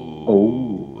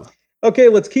 Oh. Okay,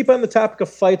 let's keep on the topic of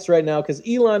fights right now because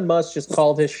Elon Musk just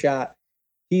called his shot.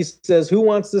 He says, who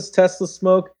wants this Tesla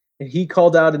smoke? And he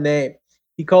called out a name.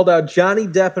 He called out Johnny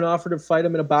Depp and offered to fight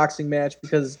him in a boxing match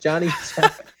because Johnny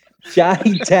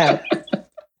Depp,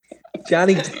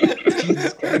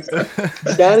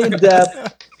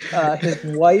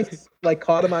 his wife, like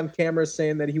caught him on camera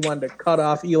saying that he wanted to cut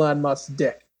off Elon Musk's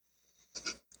dick.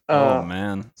 Oh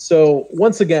man. So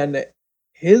once again,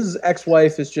 his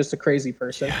ex-wife is just a crazy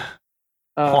person.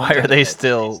 Why are they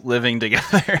still living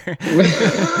together?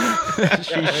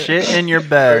 She shit in your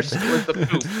bed. First was the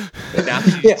poop. Now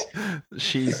she's Yeah.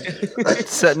 She's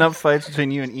setting up fights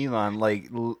between you and Elon. Like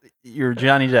you're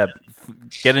Johnny Depp.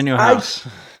 Get a new house.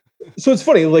 So it's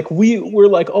funny, like we're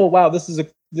like, oh wow, this is a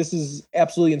this is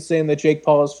absolutely insane that Jake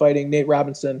Paul is fighting Nate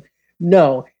Robinson.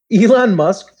 No, Elon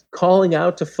Musk calling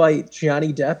out to fight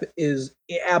Johnny Depp is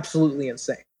absolutely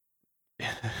insane.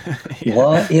 Yeah.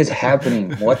 What is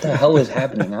happening? What the hell is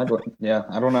happening? I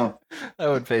don't know. I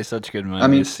would pay such good money I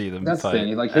mean, to see them that's the fight.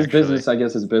 thing. Like his business, I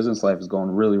guess his business life is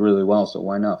going really, really well. So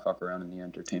why not fuck around in the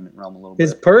entertainment realm a little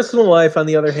His bit? personal life, on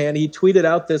the other hand, he tweeted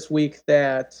out this week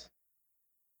that,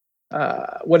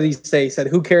 what did he say? He said,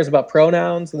 "Who cares about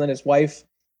pronouns?" And then his wife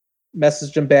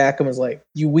messaged him back and was like,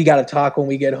 we got to talk when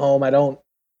we get home. I don't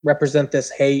represent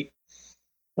this hate.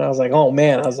 And I was like, oh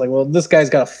man. I was like, well, this guy's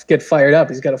got to get fired up.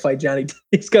 He's got to fight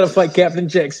he's got to fight Captain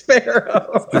Jack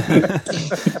Sparrow.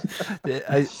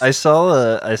 I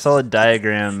saw a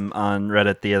diagram on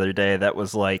Reddit the other day that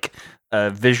was like a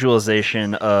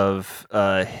visualization of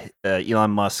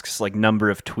Elon Musk's like number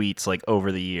of tweets like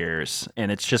over the years,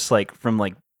 and it's just like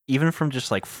even from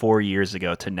just like 4 years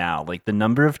ago to now, like the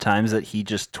number of times that he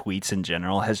just tweets in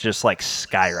general has just like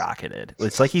skyrocketed.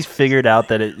 It's like he's figured out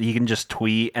that he can just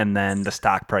tweet and then the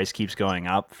stock price keeps going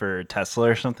up for Tesla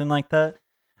or something like that.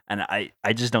 And I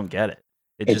just don't get it.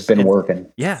 It's been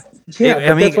working. Yeah. Yeah,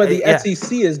 I mean, that's why the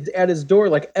SEC is at his door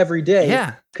like every day.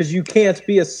 Yeah. Because you can't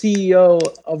be a CEO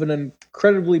of an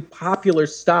incredibly popular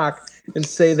stock and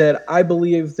say that I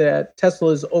believe that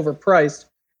Tesla is overpriced,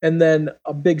 and then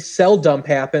a big sell dump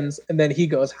happens, and then he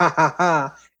goes, ha ha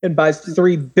ha, and buys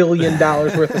 $3 billion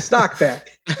worth of stock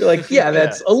back. You're like, yeah,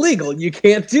 that's illegal. You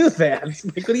can't do that.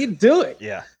 Like, what are you doing?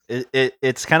 Yeah.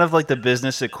 It's kind of like the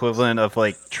business equivalent of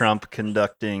like Trump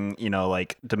conducting,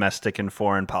 like domestic and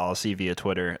foreign policy via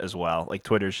Twitter as well. Like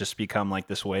Twitter's just become like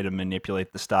this way to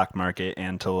manipulate the stock market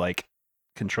and to like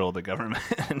control the government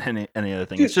and any other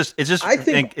thing. Dude, I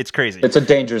think it's crazy. It's a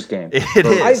dangerous game. It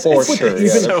is. I think what's sure. even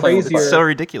so, crazier. it's so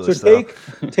ridiculous. So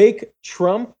take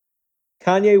Trump,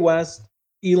 Kanye West,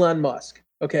 Elon Musk.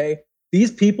 Okay, these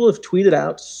people have tweeted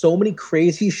out so many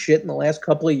crazy shit in the last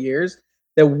couple of years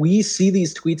that we see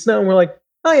these tweets now and we're like,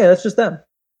 oh yeah, that's just them.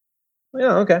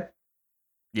 Yeah, okay.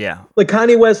 Yeah. Like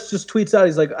Kanye West just tweets out,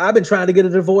 he's like, I've been trying to get a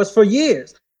divorce for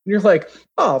years. And you're like,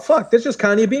 oh fuck, that's just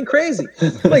Kanye being crazy.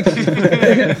 Like, and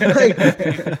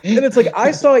it's like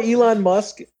I saw Elon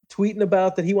Musk tweeting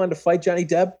about that he wanted to fight Johnny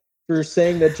Depp for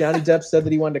saying that Johnny Depp said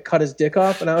that he wanted to cut his dick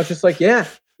off, and I was just like, yeah,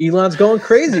 Elon's going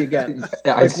crazy again.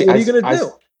 Like, what are you gonna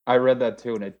do? I read that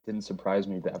too, and it didn't surprise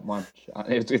me that much.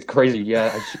 It's crazy.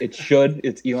 Yeah, it should.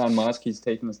 It's Elon Musk. He's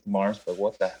taking us to Mars, but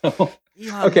what the hell?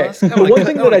 Okay, the one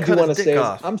thing that I do want to say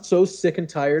is I'm so sick and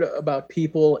tired about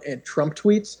people and Trump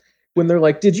tweets when they're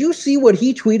like, did you see what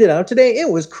he tweeted out today? It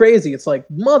was crazy. It's like,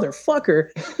 motherfucker,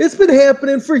 it's been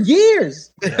happening for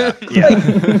years. Yeah.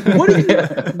 Like, what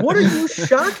are you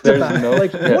shocked about?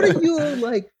 What are you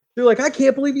like? They're like, I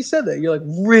can't believe he said that. You're like,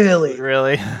 really?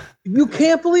 Really? You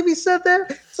can't believe he said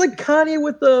that? It's like Kanye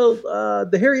with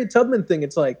the Harriet Tubman thing.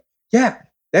 It's like, yeah,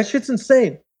 that shit's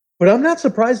insane. But I'm not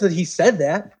surprised that he said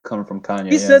that. Coming from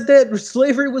Kanye. He said that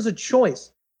slavery was a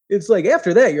choice. It's like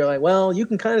after that, you're like, well, you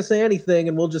can kind of say anything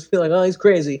and we'll just feel like, oh, he's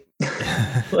crazy.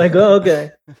 Like, oh,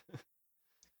 okay.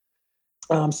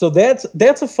 So that's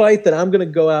a fight that I'm gonna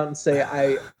go out and say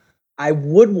I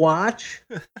would watch.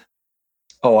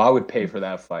 Oh, I would pay for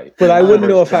that fight. But I wouldn't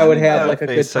know if I would have like a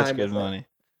good such time. Good money.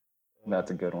 That's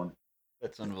a good one.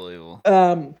 That's unbelievable.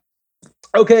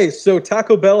 Okay, so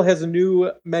Taco Bell has a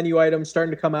new menu item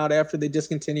starting to come out after they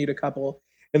discontinued a couple.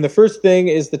 And the first thing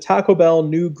is the Taco Bell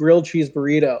new grilled cheese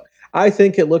burrito. I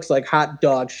think it looks like hot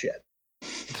dog shit.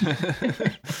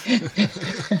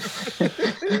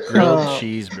 Grilled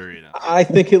cheese burrito. I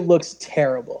think it looks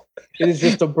terrible. It is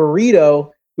just a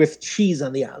burrito with cheese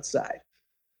on the outside.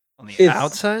 On the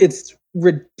outside? It's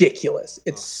ridiculous.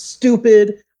 It's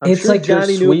stupid. It's sure like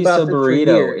Johnny your knew about Suiza it for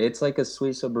burrito. years. It's like a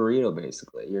Suiza burrito,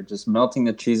 basically. You're just melting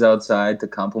the cheese outside to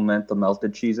complement the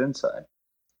melted cheese inside.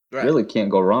 Right. Really can't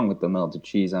go wrong with the melted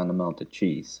cheese on the melted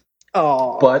cheese.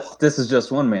 Oh, But this is just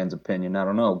one man's opinion. I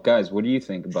don't know. Guys, what do you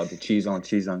think about the cheese on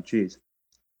cheese on cheese?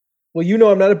 well, you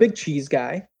know I'm not a big cheese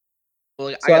guy,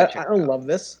 Well, so I check it don't out. love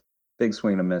this. Big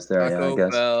swing and a miss there, yeah, I Taco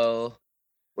guess. Bell.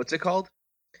 What's it called?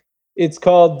 It's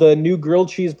called the new grilled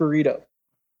cheese burrito.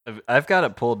 I've got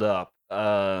it pulled up.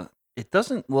 It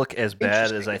doesn't look as bad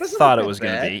as Interesting. I It doesn't thought look it was that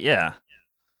going to bad. be.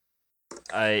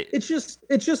 Yeah.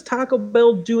 It's just Taco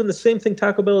Bell doing the same thing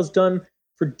Taco Bell has done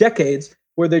for decades,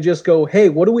 where they just go, hey,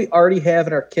 what do we already have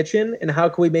in our kitchen, and how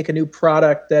can we make a new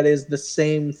product that is the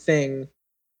same thing,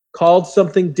 called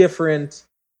something different,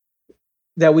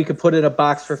 that we could put in a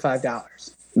box for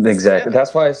 $5? Exactly.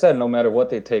 That's why I said no matter what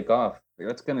they take off,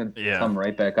 it's going to Yeah. come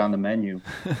right back on the menu.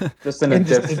 Just in In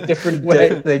just a different way.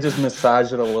 They just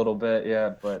massage it a little bit,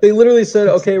 yeah. But They literally said,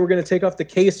 okay, we're going to take off the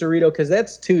quesarito because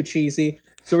that's too cheesy.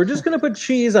 So we're just gonna put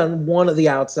cheese on one of the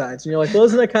outsides. And you're like, well,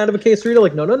 isn't that kind of a quesarito?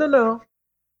 Like, no.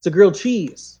 It's a grilled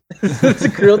cheese. It's a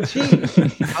grilled cheese.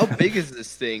 How big is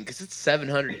this thing? Because it's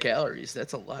 700 calories.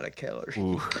 That's a lot of calories.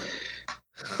 Ooh.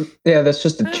 Yeah, that's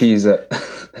just the cheese that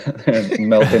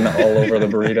melting all over the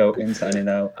burrito inside and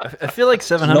out. I feel like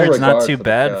 700 is not regard too for the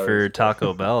bad calories. for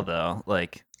Taco Bell though.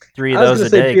 Like 3 of I was those gonna a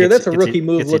say, day. Pierre, gets- that's a gets rookie you-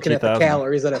 move gets you looking at the 2,000.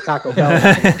 calories at a Taco Bell.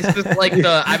 It's just like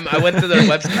I went to their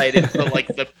website. It's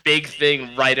the big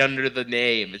thing right under the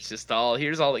name. It's just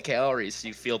here's all the calories. So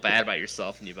you feel bad about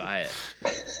yourself when you buy it.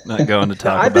 Not going to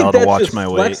I Taco think Bell that's to watch just my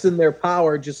weight. flexing their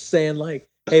power, just saying like,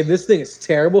 "Hey, this thing is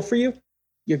terrible for you.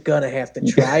 You're gonna have to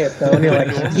try it though." And you're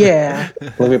like, "Yeah."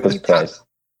 Look at this price.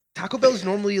 Taco Bell's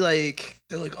normally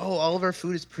they're like, oh, all of our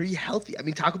food is pretty healthy. I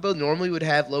mean, Taco Bell normally would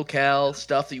have low-cal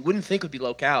stuff that you wouldn't think would be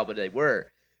low-cal, but they were.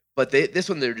 But this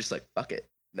one, they're just like, fuck it.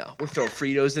 No, we're throwing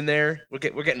Fritos in there. We're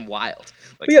getting wild.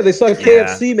 Like, But yeah, they saw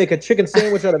KFC make a chicken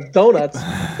sandwich out of donuts.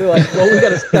 They're like, "Well, we got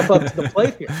to step up to the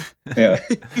plate here." Yeah,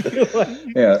 Like,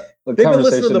 yeah. The they've been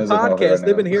listening to conversation the isn't over podcast. right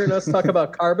They've been now. hearing us talk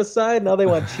about carbicide. Now they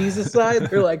want cheesicide.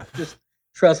 They're like, "Just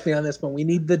trust me on this one. We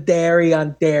need the dairy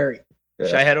on dairy." Yeah.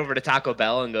 should I head over to Taco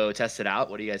Bell and go test it out?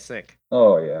 What do you guys think?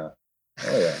 Oh yeah.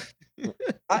 Oh yeah.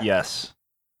 Yes.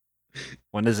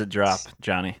 When does it drop,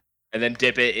 Johnny? And then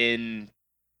dip it in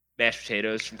mashed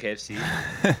potatoes from KFC.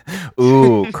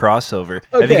 Ooh, crossover.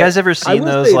 Have you Okay, guys ever I seen will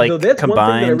those say, like though, that's one thing that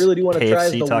I combined really do want to try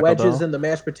is KFC the Taco wedges Bell? and the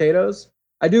mashed potatoes.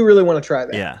 I do really want to try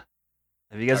that. Yeah.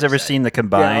 Have you guys Dark ever side. seen the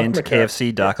combined look it up.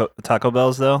 KFC Taco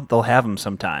Bells though? They'll have them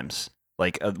sometimes.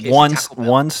 Like KFC one Taco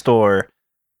Bell. one store,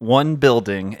 one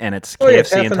building, and it's Oh, yeah, it's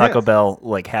KFC half and and Taco half. Bell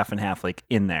like half and half, like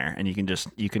in there, and you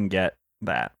can get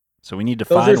that. So we need to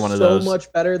Those find are one of so those.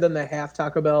 much better than the half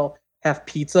Taco Bell, half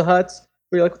Pizza Huts.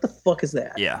 Where you're like, "What the fuck is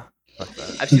that?" Yeah. Fuck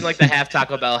that. I've seen like the half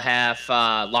Taco Bell, half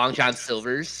Long John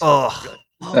Silver's. Oh,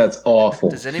 That's awful.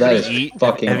 does anybody That is eat?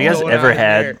 Fucking Have you guys awful. Going ever on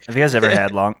had? there. Have you guys ever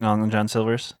had Long John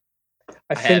Silver's? I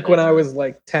I think had when it. I was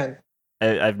like 10,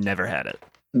 I've never had it.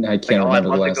 I Like, can't oh, I'd remember the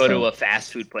love to last go time. to a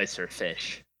fast food place for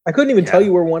fish. I couldn't even tell Yeah.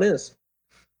 you where one is.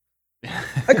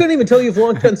 I couldn't even tell you if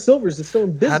Long John Silver's is still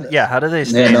in How, business. yeah, how do they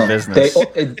stay Yeah, no. in business?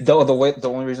 The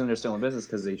only reason they're still in business is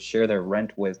because they share their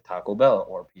rent with Taco Bell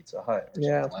or Pizza Hut or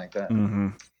Yeah. something like that. hmm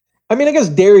I mean, I guess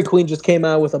Dairy Queen just came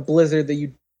out with a blizzard that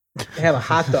you have a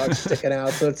hot dog sticking out.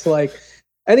 So it's like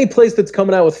any place that's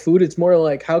coming out with food, it's more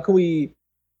like, how can we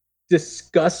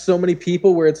disgust so many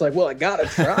people where it's like, well, I gotta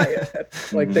try it.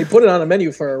 Like they put it on a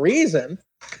menu for a reason.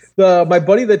 My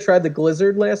buddy that tried the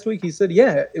Glizzard last week, he said,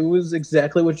 yeah, it was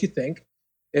exactly what you think.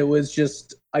 It was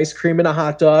just ice cream and a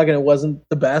hot dog, and it wasn't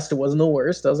the best. It wasn't the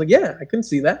worst. I was like, yeah, I can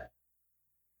see that.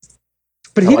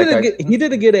 But he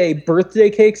didn't get a birthday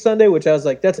cake sundae, which I was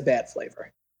like, that's a bad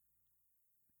flavor.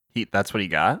 That's what he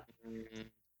got.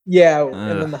 Yeah, Ugh.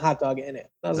 and then the hot dog in it.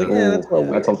 I was like, Ooh, yeah, that's a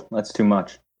little weird. that's too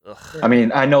much. Ugh. I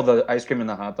mean, I know the ice cream and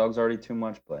the hot dog's already too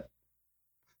much, but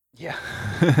Yeah.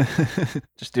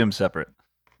 Just do them separate.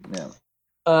 yeah.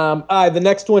 The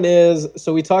next one is,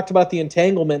 so we talked about the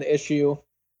entanglement issue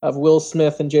of Will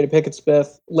Smith and Jada Pinkett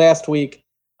Smith last week.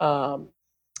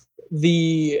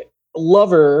 The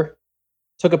Lover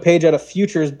took a page out of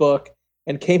Future's book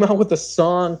and came out with a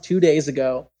song 2 days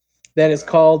ago that is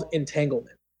called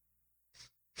Entanglement.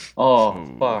 Oh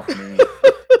Ooh. fuck me.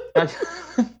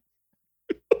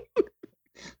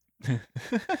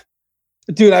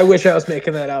 Dude, I wish I was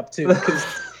making that up too, because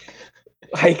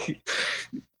like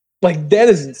that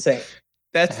is insane.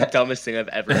 That's the dumbest thing I've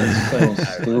ever That's heard.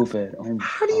 so stupid. Oh my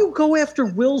How do you go after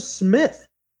Will Smith?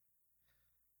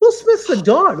 Will Smith's a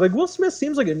dog. Like Will Smith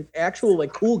seems like an actual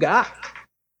like cool guy.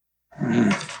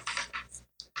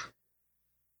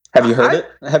 Have you heard it?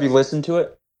 Have you listened to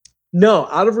it? No,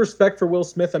 out of respect for Will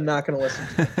Smith, I'm not going to listen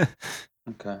to it.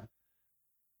 Okay.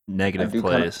 Negative I do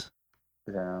kinda- plays.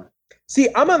 Yeah. See,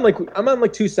 I'm on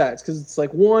like two sides because it's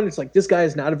like one, it's like this guy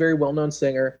is not a very well-known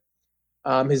singer.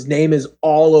 His name is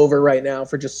all over right now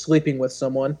for just sleeping with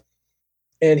someone,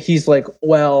 and he's like,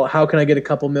 "Well, how can I get a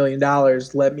couple $1 million?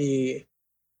 Let me,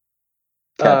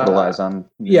 Capitalize on.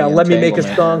 let me make a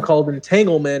entanglement. song called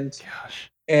Entanglement, Gosh.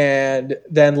 and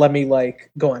then let me like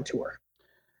go on tour."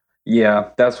 Yeah,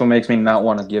 that's what makes me not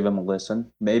want to give him a listen.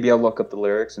 Maybe I'll look up the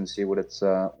lyrics and see what it's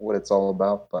all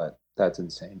about. But that's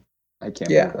insane. I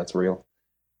can't Yeah. believe that's real.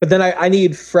 But then I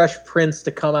need Fresh Prince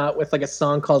to come out with like a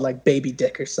song called like Baby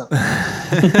Dick or something,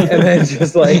 and then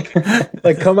just like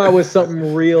come out with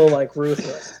something real like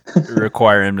ruthless.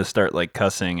 Require him to start like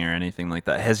cussing or anything like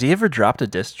that. Has he ever dropped a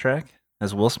diss track?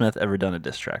 Has Will Smith ever done a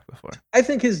diss track before? I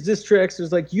think his diss tracks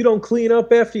is like, you don't clean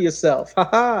up after yourself. Ha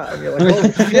ha. And you're like,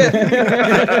 oh shit.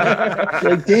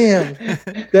 Like, damn.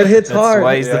 That hits That's hard.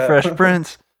 why he's the Yeah. Fresh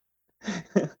Prince.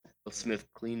 Will Smith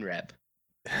clean rap.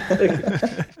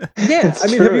 Yeah, It's I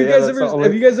mean, true,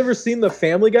 have you guys ever seen The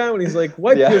Family Guy when he's like,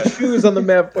 "Wipe Yeah. your shoes on the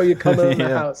mat before you come in the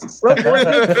Yeah. house"? Bro, clean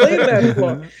that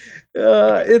floor.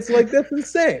 It's like that's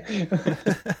insane.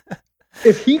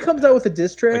 If he comes out with a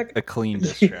diss track, a clean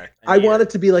diss track. I want it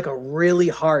to be like a really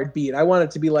hard beat. I want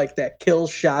it to be like that Kill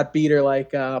Shot beat or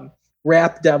like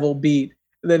Rap Devil beat,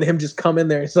 and then him just come in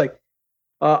there. It's like,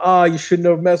 you shouldn't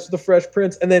have messed with the Fresh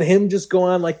Prince, and then him just go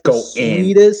on like the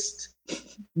sweetest,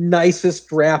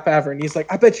 nicest rap ever, and he's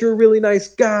like, "I bet you're a really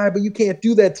nice guy, but you can't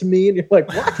do that to me." And you're like,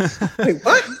 "What? Wait,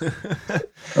 what?" That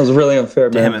was really unfair,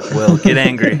 man. Damn it, Will, get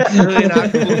angry. Really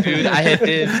not cool, dude. I had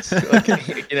dibs.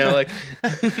 Okay, you know, like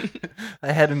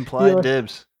I had implied Yeah.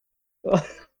 dibs.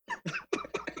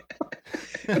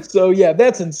 So yeah,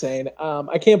 that's insane.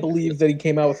 I can't believe that he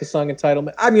came out with a song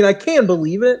entitlement. I mean, I can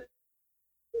believe it,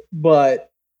 but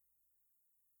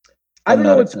I don't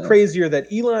know what's crazier, that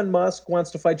Elon Musk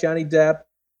wants to fight Johnny Depp.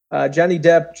 Johnny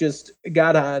Depp just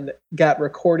got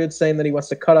recorded saying that he wants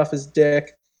to cut off his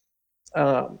dick.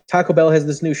 Taco Bell has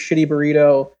this new shitty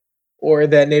burrito, or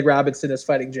that Nate Robinson is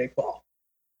fighting Jake Paul.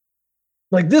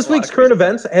 Like, this week's current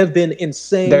events have been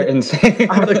insane. They're insane.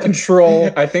 Out of control.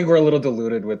 I think we're a little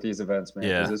deluded with these events, man.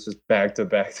 Yeah. It's just back to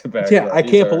back to back. Yeah, I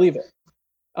can't believe it.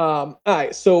 All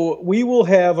right, so we will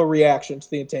have a reaction to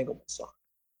the Entanglement song,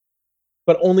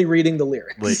 but only reading the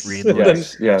lyrics. Read the Then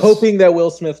lyrics. Yes. hoping that Will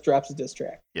Smith drops a diss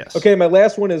track. Yes. Okay, my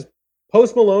last one is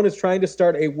Post Malone is trying to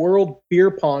start a world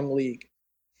beer pong league.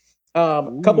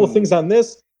 A couple of things on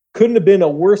this. Couldn't have been a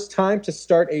worse time to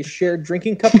start a shared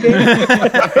drinking cup game.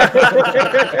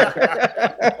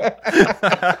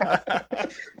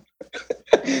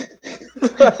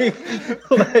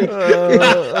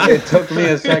 It took me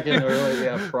a second to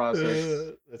really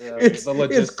process.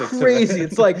 It's crazy.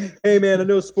 It's like, hey man, I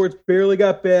know sports barely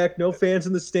got back. No fans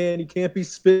in the stand. You can't be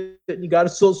spitting. You got to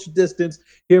social distance.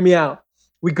 Hear me out.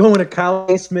 We go in a college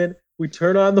basement. We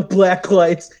turn on the black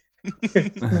lights.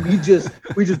 we just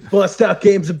bust out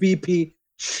games of BP,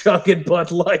 chucking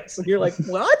Bud Lights, and you're like,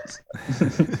 what?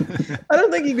 I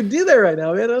don't think you can do that right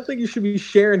now, man. I don't think you should be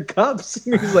sharing cups.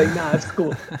 And he's like, nah, it's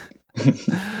cool.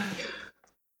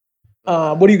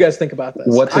 What do you guys think about this?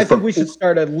 I think we should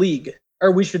start a league,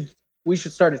 or we should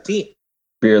start a team.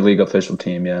 Beer league official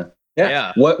team, yeah.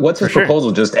 yeah. What's his For sure.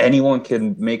 proposal? Just anyone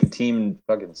can make a team and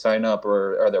fucking sign up,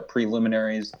 or are there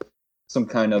preliminaries? Some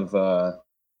kind of Let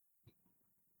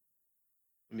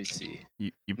me see.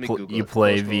 You me pl- Google you it.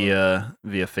 play Post Malone.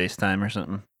 via FaceTime or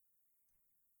something.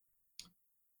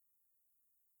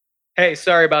 Hey,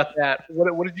 sorry about that.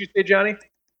 What did you say, Johnny?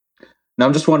 Now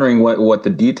I'm just wondering what the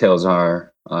details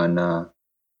are on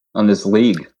this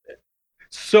league.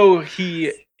 So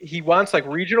he wants like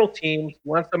regional teams,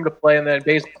 wants them to play, and then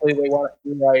basically they want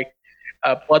to do like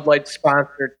a Bud Light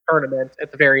sponsored tournament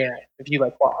at the very end if you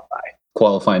like qualify.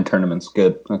 Qualifying tournaments,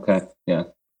 good. Okay, yeah.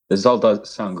 This all does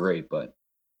sound great, but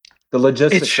the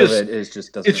logistics of it is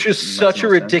just doesn't. It's just make such a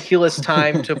no sense. ridiculous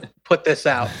time to put this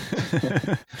out.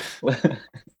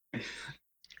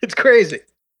 It's crazy.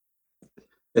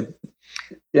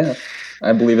 Yeah,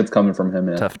 I believe it's coming from him.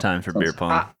 Yeah. Tough time for beer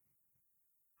pong.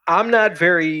 I'm not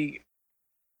very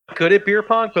good at beer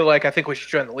pong, but like I think we should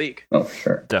join the league. Oh,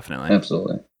 sure, Definitely.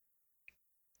 absolutely.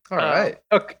 All right.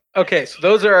 Okay, so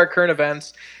those are our current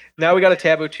events. Now we got a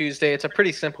Taboo Tuesday. It's a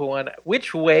pretty simple one.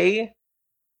 Which way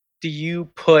do you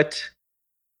put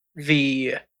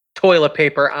the toilet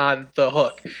paper on the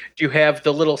hook? Do you have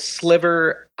the little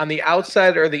sliver on the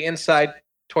outside or the inside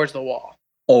towards the wall?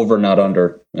 Over, not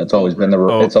under. It's always been the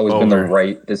been the over.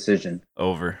 right decision.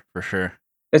 Over for sure.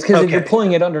 It's because if Okay. you're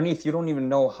pulling it underneath, you don't even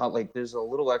know how. Like, there's a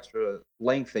little extra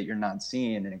length that you're not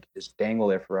seeing, and it can just dangle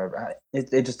there forever.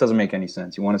 It just doesn't make any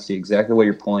sense. You want to see exactly what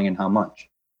you're pulling and how much.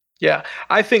 Yeah,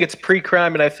 I think it's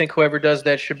pre-crime, and I think whoever does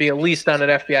that should be at least on an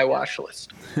FBI watch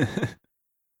list.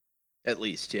 At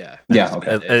least, yeah. Yeah.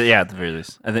 Okay. Yeah, at the very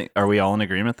least. I think. Are we all in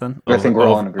agreement then? I think we're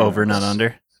all in agreement. Over, not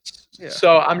under. Yeah.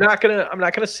 So I'm not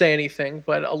gonna say anything,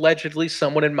 but allegedly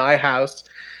someone in my house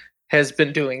has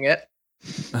been doing it,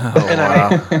 Oh, And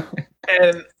wow.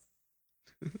 and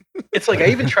it's like I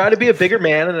even try to be a bigger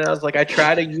man, and I was like, I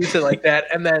try to use it like that,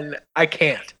 and then I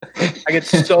can't. I get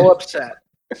so upset.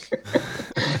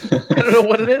 I don't know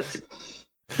what it is.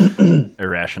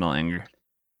 Irrational anger.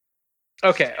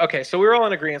 Okay, so we're all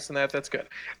in agreement on that. That's good.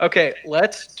 Okay,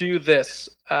 let's do this.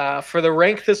 For the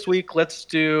rank this week, let's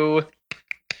do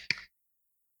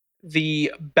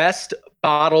the best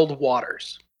bottled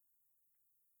waters.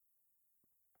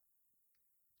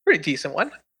 Pretty decent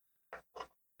one.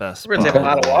 Best. We're gonna have a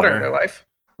lot of water in their life.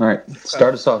 All right,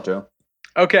 start us off, Joe.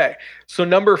 Okay, so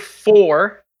number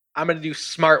 4, I'm gonna do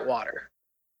smart water.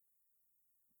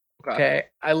 Okay.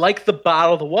 I like the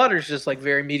bottle. The water's just like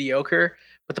very mediocre,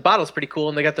 but the bottle's pretty cool,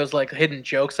 and they got those like hidden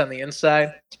jokes on the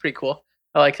inside. It's pretty cool.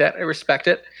 I like that. I respect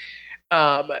it.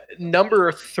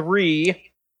 Number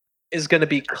 3 is going to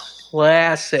be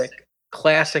classic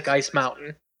Ice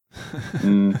Mountain.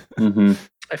 Mm-hmm.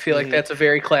 I feel like that's a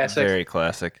very classic. Very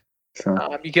classic.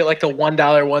 Sure. You get like the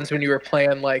 $1 ones when you were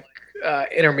playing like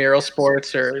intramural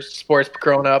sports or sports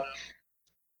growing up.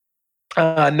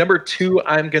 Number 2,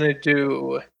 I'm gonna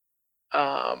do.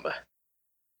 I'm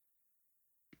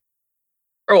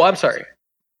sorry.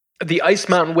 The Ice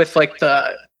Mountain with like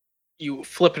you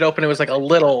flip it open. It was like a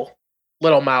little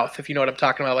mouth, if you know what I'm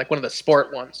talking about, like one of the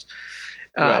sport ones.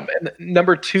 Right. And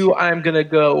number 2, I'm gonna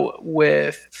go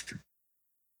with.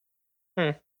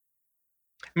 I'm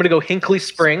gonna go Hinkley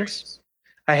Springs.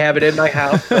 I have it in my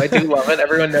house, so I do love it.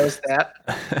 Everyone knows that.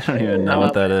 I don't even know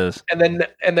what that is. And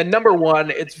then number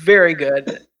 1, it's very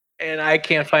good, and I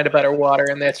can't find a better water,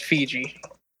 and that's Fiji.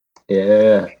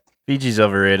 Yeah. Fiji's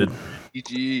overrated.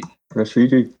 GG. Fresh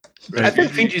Fiji. I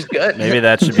think Fiji's good. Maybe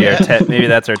that should be maybe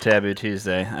that's our Taboo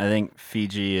Tuesday. I think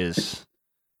Fiji is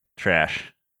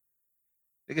trash.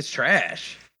 I think it's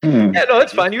trash. Yeah, no,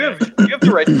 that's fine. You have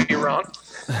the right to be wrong.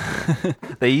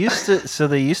 They used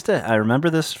to. I remember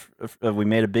this. We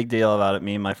made a big deal about it.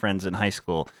 Me and my friends in high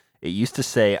school. It used to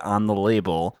say on the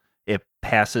label, "It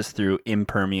passes through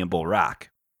impermeable rock."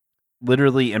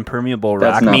 Literally, impermeable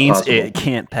rock means possible. It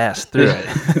can't pass through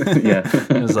it. Yeah.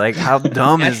 It was like, how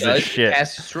dumb is this shit?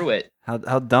 Passes through it. How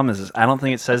dumb is this? I don't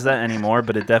think it says that anymore,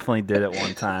 but it definitely did at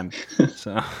one time.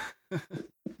 So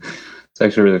it's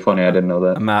actually really funny. I didn't know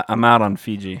that. I'm out on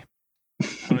Fiji.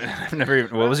 I've never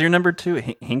even. What was your number 2?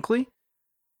 Hinkley?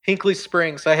 Hinkley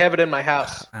Springs. I have it in my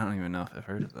house. I don't even know if I've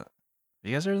heard of that.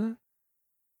 You guys heard of that?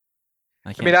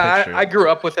 I mean, I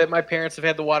grew up with it. My parents have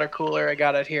had the water cooler. I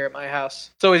got it here at my house.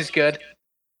 It's always good.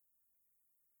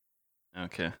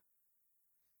 Okay.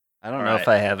 I don't know if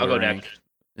I have. I'll go rank.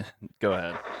 next. Go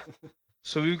ahead.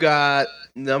 So we've got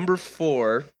number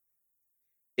 4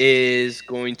 is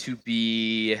going to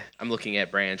be. I'm looking at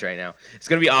brands right now. It's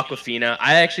going to be Aquafina.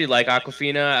 I actually like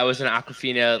Aquafina. I was in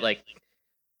Aquafina like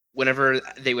whenever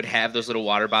they would have those little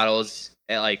water bottles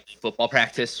at like football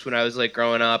practice when I was like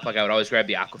growing up. Like I would always grab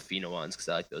the Aquafina ones because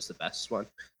I like those the best one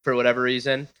for whatever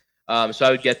reason. So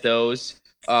I would get those.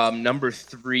 Number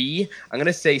 3, I'm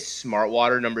gonna say Smart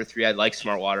Water. Number 3, I like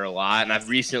Smart Water a lot, and I've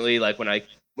recently like when I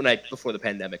before the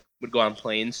pandemic would go on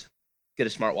planes, get a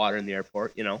Smart Water in the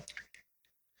airport. You know.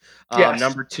 Yes.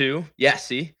 Number 2, yeah.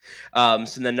 See. So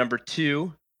then number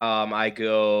 2, I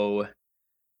go.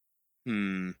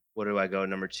 What do I go?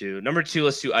 Number 2. Number 2,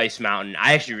 let's do Ice Mountain.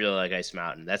 I actually really like Ice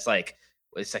Mountain. That's like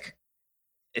it's like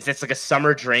a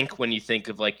summer drink when you think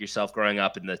of like yourself growing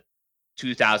up in the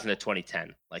 2000 to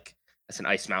 2010. Like that's an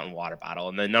Ice Mountain water bottle.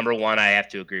 And then number 1, I have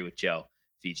to agree with Joe.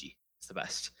 Fiji. It's the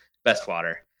best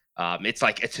water. It's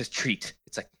like it's a treat.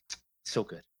 It's like so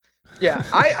good. Yeah,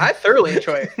 I thoroughly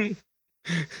enjoy it.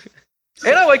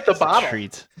 And I like the bottle.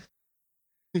 Treat.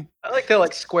 I like the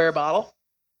like square bottle.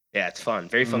 Yeah, it's fun.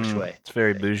 Very feng shui. It's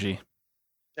very bougie.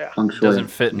 Yeah. It doesn't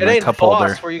fit in It my ain't cup Voss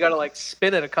holder. where you gotta like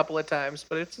spin it a couple of times,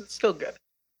 but it's still good.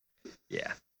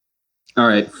 Yeah. All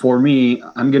right, for me,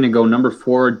 I'm gonna go number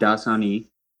 4, Dasani.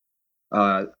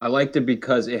 I liked it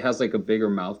because it has like a bigger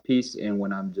mouthpiece, and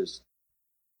when I'm just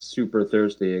super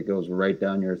thirsty, it goes right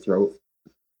down your throat,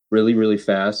 really, really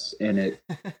fast, and it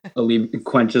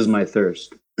quenches my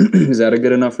thirst. Is that a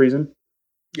good enough reason?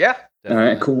 Yeah. All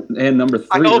right, cool. And number 3,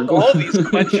 I hope all these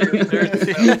quench your thirst.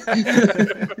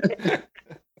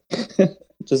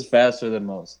 just faster than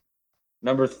most.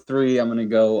 Number 3, I'm gonna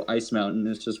go Ice Mountain.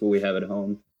 It's just what we have at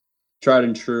home, tried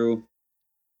and true.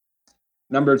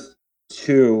 Number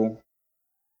 2,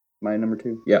 my number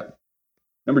 2, yeah.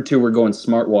 Number 2, we're going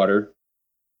Smart Water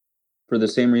for the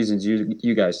same reasons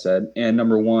you guys said. And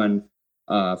number 1,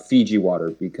 Fiji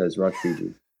water because Rush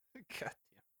Fiji. God.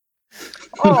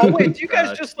 Oh wait, do you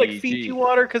guys just like Fiji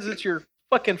water because it's your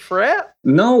fucking frat?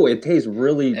 No, it tastes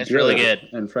really It's really good.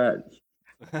 and fresh.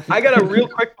 I got a real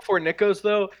quick before Nick goes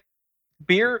though.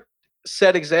 Beer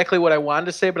said exactly what I wanted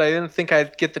to say, but I didn't think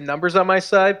I'd get the numbers on my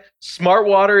side. Smart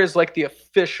Water is like the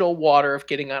official water of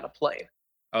getting on a plane.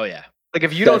 Oh yeah. Like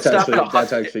if you don't stop at a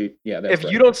Hudson, that's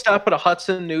you don't stop at a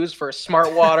Hudson News for a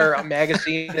Smart Water, a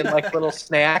magazine, and like little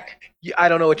snack, I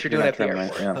don't know what you're doing at the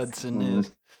airport. Yeah. Hudson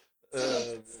News.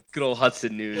 Good old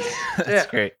Hudson News. That's Yeah.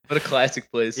 great. What a classic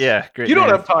place. Yeah, great. You know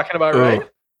what name. I'm talking about, Ooh. right?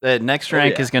 The next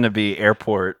rank yeah. is going to be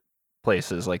airport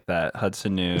places like that.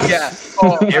 Hudson News. Yeah.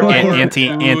 Oh,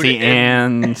 Auntie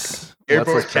Anne's.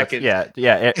 Airport What's the stuff? check-in.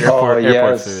 Yeah. Airport, Oh, airport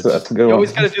yes, foods. that's a good you one.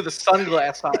 always got to do the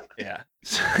sunglass on. Yeah.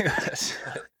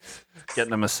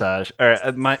 getting a massage. All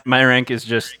right, my rank is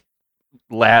just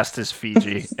last is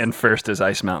Fiji and first is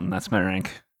Ice Mountain. That's my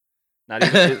rank. Not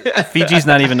even, Fiji's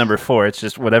not even number 4. It's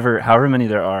just however many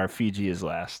there are. Fiji is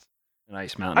last, and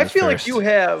Ice Mountain. I is feel first. like you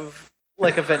have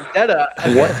like a vendetta.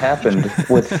 What happened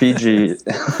with Fiji?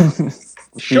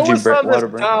 Show us on this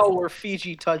Waterbrand. towel where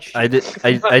Fiji touched. I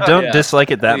don't Yeah,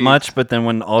 dislike it that please. much, but then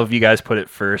when all of you guys put it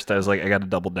first, I was like, I got to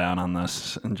double down on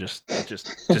this and just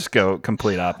go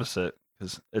complete opposite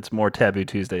because it's more Taboo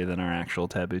Tuesday than our actual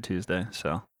Taboo Tuesday.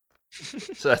 So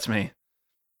that's me.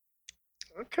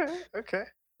 Okay,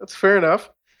 that's fair enough.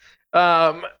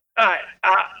 I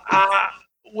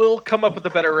we'll come up with a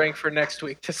better rank for next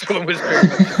week. This one was very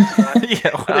much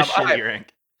Yeah, what a all shitty right.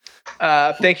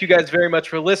 rank. Thank you guys very much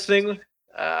for listening.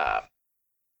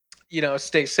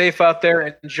 Stay safe out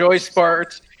there. Enjoy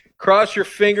sports. Cross your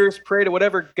fingers. Pray to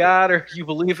whatever God or you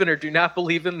believe in or do not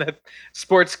believe in that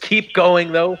sports keep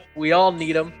going, though. We all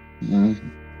need them.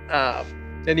 Mhm.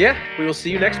 And yeah, we will see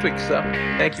you next week. So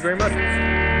thank you very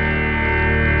much.